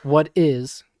 Oh. What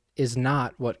is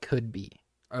not what could be.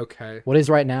 Okay. What is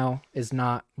right now is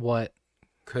not what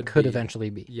could be. Eventually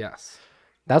be. Yes.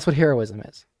 That's what heroism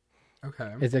is.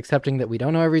 Okay. It's accepting that we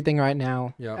don't know everything right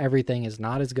now. Yep. Everything is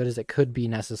not as good as it could be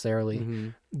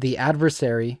necessarily. The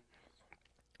adversary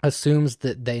assumes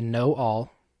that they know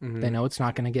all. They know it's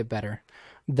not going to get better.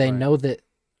 They know that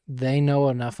they know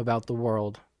enough about the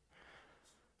world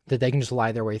that they can just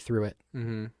lie their way through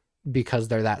it because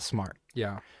they're that smart.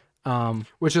 Yeah.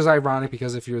 Which is ironic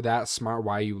because if you're that smart,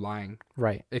 why are you lying?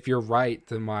 Right. If you're right,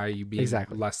 then why are you being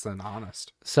less than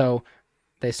honest? So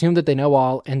they assume that they know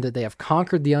all and that they have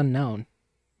conquered the unknown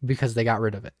because they got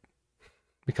rid of it.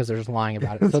 Because they're just lying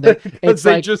about it. So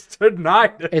they just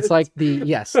denied it. It's like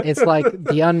it's like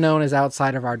the unknown is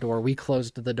outside of our door. We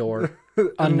closed the door.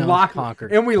 Unknown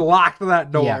conquered. And we locked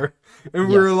that door. Yeah. And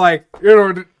we were like,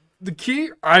 the key,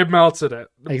 I melted it.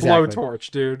 Blowtorch,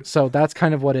 dude. So that's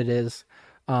kind of what it is.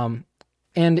 And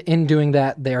in doing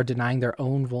that, they are denying their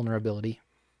own vulnerability.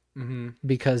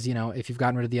 Because, if you've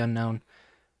gotten rid of the unknown,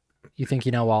 you think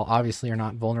you know all. Obviously, you're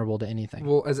not vulnerable to anything.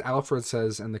 Well, as Alfred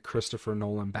says in the Christopher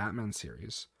Nolan Batman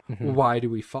series, why do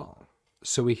we fall?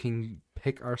 So we can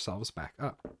pick ourselves back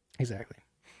up. Exactly.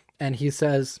 And he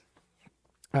says,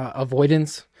 avoiding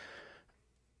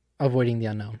the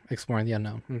unknown, exploring the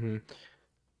unknown,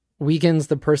 weakens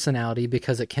the personality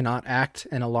because it cannot act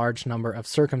in a large number of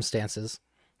circumstances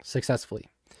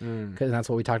successfully. Because that's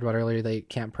what we talked about earlier. They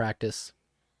can't practice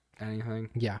anything.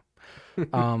 Yeah.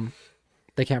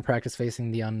 They can't practice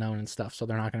facing the unknown and stuff, so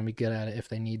they're not going to be good at it if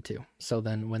they need to. So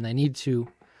then when they need to,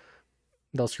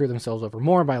 they'll screw themselves over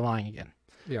more by lying again.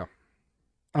 Yeah.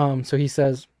 So he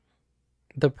says,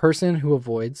 the person who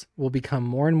avoids will become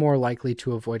more and more likely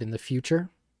to avoid in the future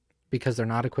because they're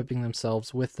not equipping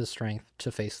themselves with the strength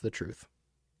to face the truth.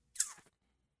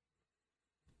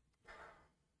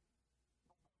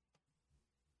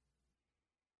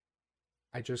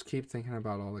 I just keep thinking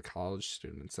about all the college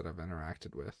students that I've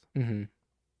interacted with. Mm-hmm.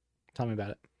 Tell me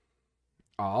about it.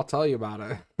 I'll tell you about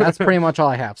it. That's pretty much all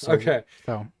I have. So, okay.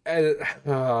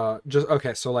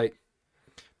 So like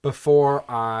before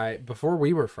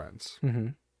we were friends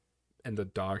in the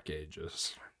dark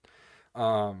ages,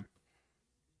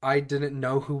 I didn't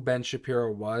know who Ben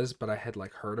Shapiro was, but I had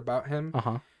like heard about him.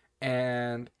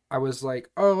 And I was like,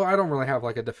 oh, I don't really have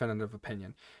like a definitive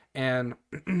opinion. And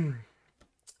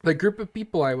the group of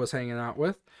people I was hanging out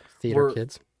with theater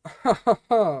kids.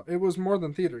 It was more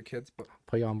than theater kids, but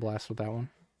put you on blast with that one.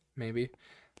 Maybe.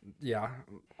 Yeah,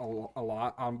 a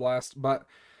lot on blast. But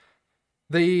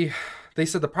they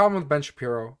said the problem with Ben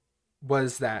Shapiro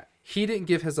was that he didn't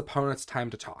give his opponents time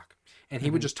to talk. And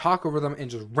he would just talk over them and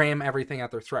just ram everything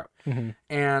at their throat.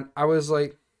 And I was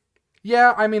like,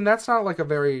 yeah, I mean, that's not like a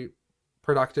very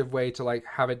productive way to like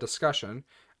have a discussion.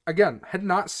 Again, had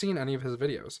not seen any of his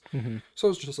videos. So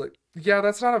it's just like, yeah,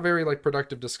 that's not a very like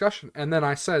productive discussion. And then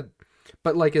I said,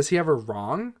 but like, is he ever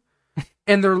wrong?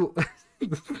 And they're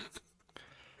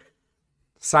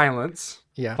silence,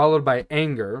 followed by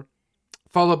anger,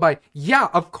 followed by, yeah,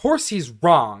 of course he's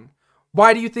wrong.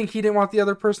 Why do you think he didn't want the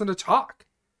other person to talk?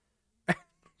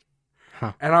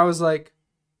 And I was like,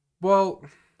 well,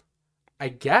 I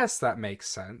guess that makes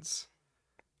sense.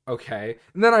 Okay.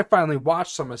 And then I finally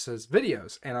watched some of his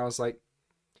videos and I was like,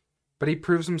 but he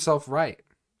proves himself right.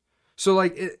 So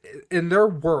like in their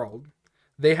world,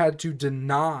 they had to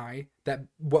deny that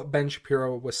what Ben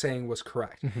Shapiro was saying was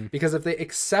correct. Because if they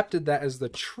accepted that as the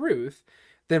truth,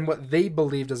 then what they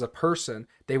believed as a person,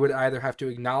 they would either have to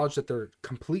acknowledge that they're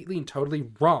completely and totally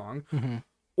wrong,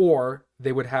 or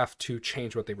they would have to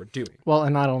change what they were doing. Well,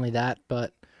 and not only that,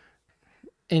 but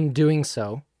in doing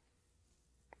so,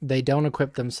 they don't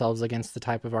equip themselves against the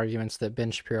type of arguments that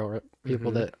Ben Shapiro or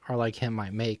people that are like him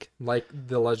might make. Like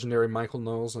the legendary Michael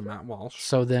Knowles and Matt Walsh.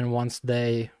 So then once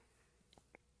they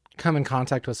come in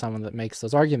contact with someone that makes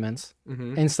those arguments,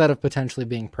 instead of potentially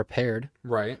being prepared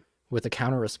with a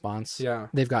counter response,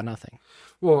 they've got nothing.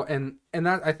 Well, and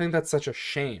that I think that's such a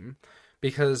shame,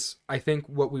 because I think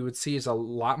what we would see is a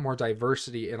lot more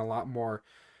diversity and a lot more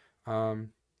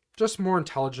just more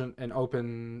intelligent and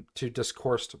open to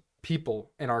discourse people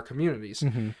in our communities.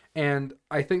 And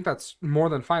I think that's more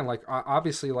than fine. Like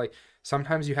obviously, like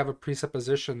sometimes you have a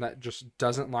presupposition that just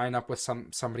doesn't line up with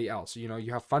somebody else. You know,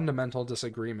 you have fundamental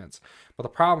disagreements. But the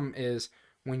problem is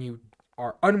when you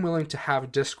are unwilling to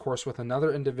have discourse with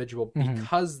another individual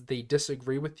because they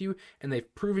disagree with you and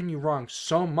they've proven you wrong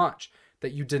so much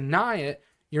that you deny it,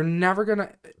 you're never going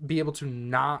to be able to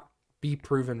not be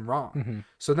proven wrong.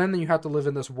 So then you have to live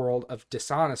in this world of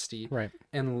dishonesty.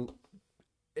 And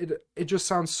it just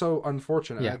sounds so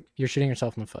unfortunate. Yeah, you're shooting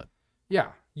yourself in the foot. Yeah,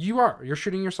 you are. You're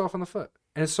shooting yourself in the foot.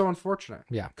 And it's so unfortunate.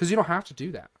 Yeah. Because you don't have to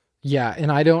do that. Yeah,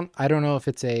 and I don't know if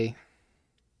it's an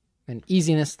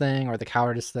easiness thing or the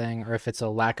cowardice thing, or if it's a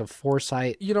lack of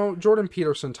foresight. You know, Jordan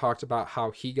Peterson talked about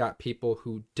how he got people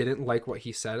who didn't like what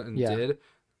he said and did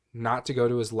not to go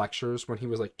to his lectures when he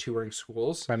was like touring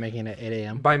schools. By making it 8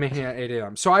 a.m. By making it 8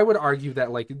 a.m. So I would argue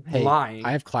that like lying.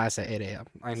 I have class at 8 a.m.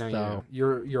 I know so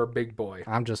you're a big boy.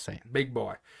 I'm just saying. Big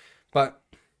boy. But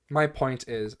my point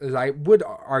is I would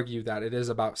argue that it is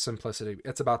about simplicity.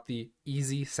 It's about the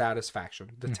easy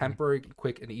satisfaction, the temporary,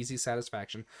 quick, and easy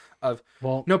satisfaction of,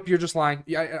 nope, you're just lying.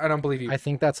 I don't believe you. I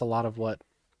think that's a lot of what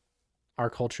our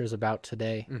culture is about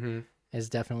today, is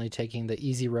definitely taking the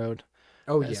easy road.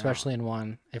 Oh, yeah. Especially in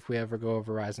one, if we ever go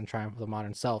over Rise and Triumph of the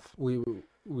Modern Self.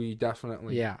 We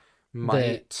definitely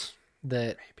might.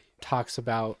 That talks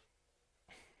about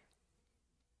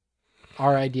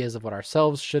our ideas of what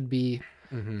ourselves should be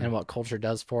and what culture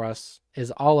does for us,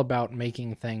 is all about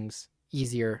making things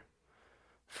easier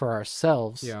for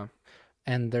ourselves. Yeah.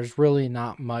 And there's really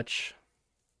not much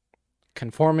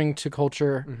conforming to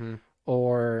culture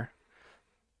or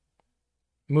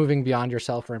moving beyond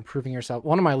yourself or improving yourself.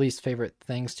 One of my least favorite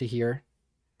things to hear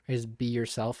is be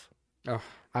yourself. Oh,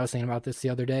 I was thinking about this the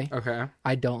other day. Okay.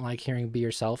 I don't like hearing be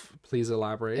yourself. Please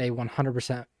elaborate. A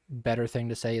 100% better thing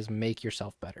to say is make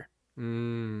yourself better.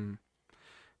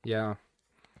 Yeah.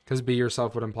 Because be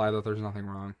yourself would imply that there's nothing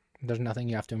wrong. There's nothing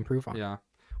you have to improve on. Yeah.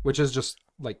 which is just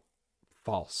like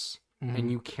false.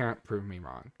 And you can't prove me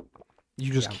wrong.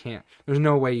 You just can't. There's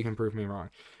no way you can prove me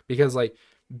wrong, because like,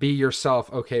 be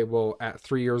yourself. Okay, well, at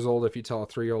 3 years old, if you tell a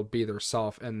 3-year-old be their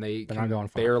self and they're can not going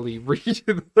far. Barely read,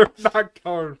 they're not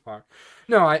going far.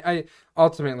 No, I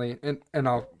ultimately, and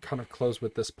I'll kind of close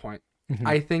with this point.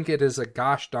 I think it is a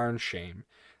gosh darn shame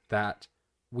that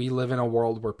we live in a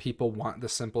world where people want the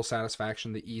simple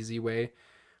satisfaction, the easy way,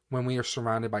 when we are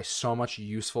surrounded by so much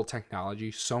useful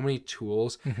technology, so many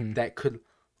tools that could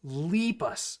leap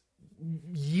us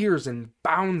years and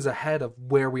bounds ahead of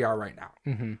where we are right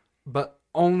now. But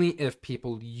only if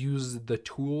people use the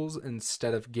tools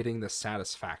instead of getting the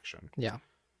satisfaction. Yeah.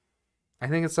 I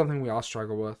think it's something we all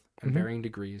struggle with in varying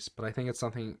degrees, but I think it's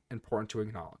something important to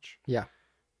acknowledge. Yeah.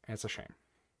 And it's a shame.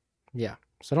 Yeah.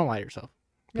 So don't lie to yourself,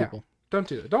 people. Yeah. Don't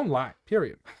do that. Don't lie.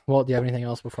 Period. Well, do you have anything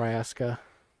else before I ask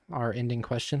our ending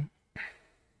question?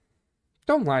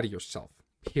 Don't lie to yourself.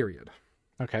 Period.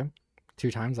 Okay.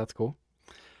 2 times. That's cool.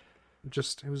 It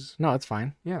was... No, it's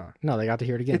fine. Yeah. No, they got to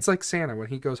hear it again. It's like Santa when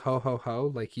he goes ho, ho,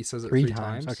 ho. Like he says it 3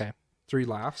 times. Okay. 3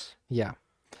 laughs. Yeah.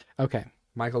 Okay.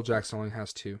 Michael Jackson only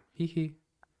has 2. Hee hee.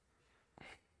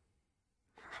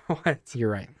 What? You're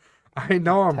right. I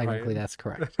know I'm Technically, right. that's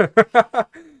correct.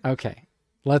 Okay.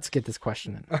 Let's get this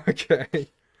question in. Okay.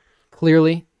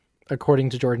 Clearly,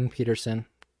 according to Jordan Peterson,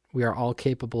 we are all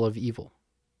capable of evil.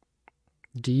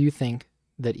 Do you think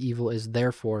that evil is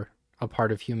therefore a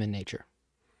part of human nature?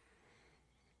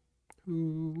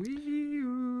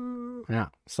 Yeah.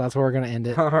 So that's where we're going to end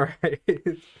it. All right.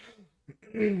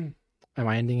 Am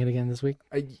I ending it again this week?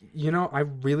 I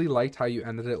really liked how you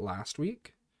ended it last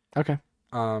week. Okay.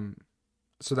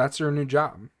 So that's your new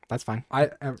job. That's fine.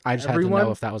 I just had to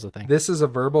know if that was a thing. This is a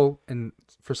verbal, and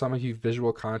for some of you,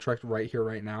 visual contract right here,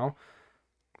 right now.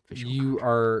 You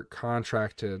are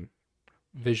contracted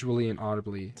visually and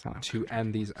audibly to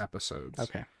end these episodes.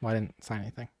 Okay. Well, I didn't sign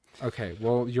anything. Okay.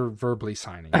 Well, you're verbally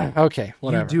signing. Okay.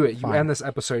 Whatever. You do it. Fine. You end this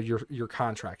episode. You're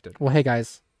contracted. Well, hey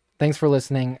guys, thanks for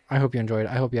listening. I hope you enjoyed it.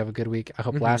 I hope you have a good week. I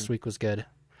hope last week was good.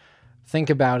 Think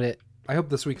about it. I hope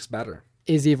this week's better.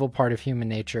 Is evil part of human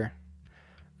nature?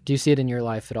 Do you see it in your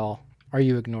life at all? Are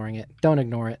you ignoring it? Don't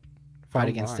ignore it. Fight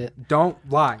against it. Don't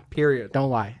lie. Period. Don't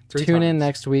lie. Tune in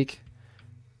next week.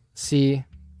 See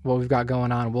what we've got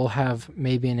going on. We'll have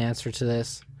maybe an answer to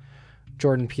this.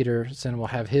 Jordan Peterson will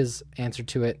have his answer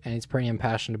to it, and he's pretty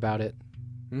impassioned about it.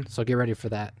 So get ready for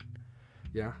that.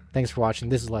 Yeah. Thanks for watching.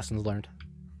 This is Lessons Learned.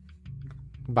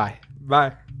 Bye.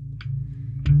 Bye.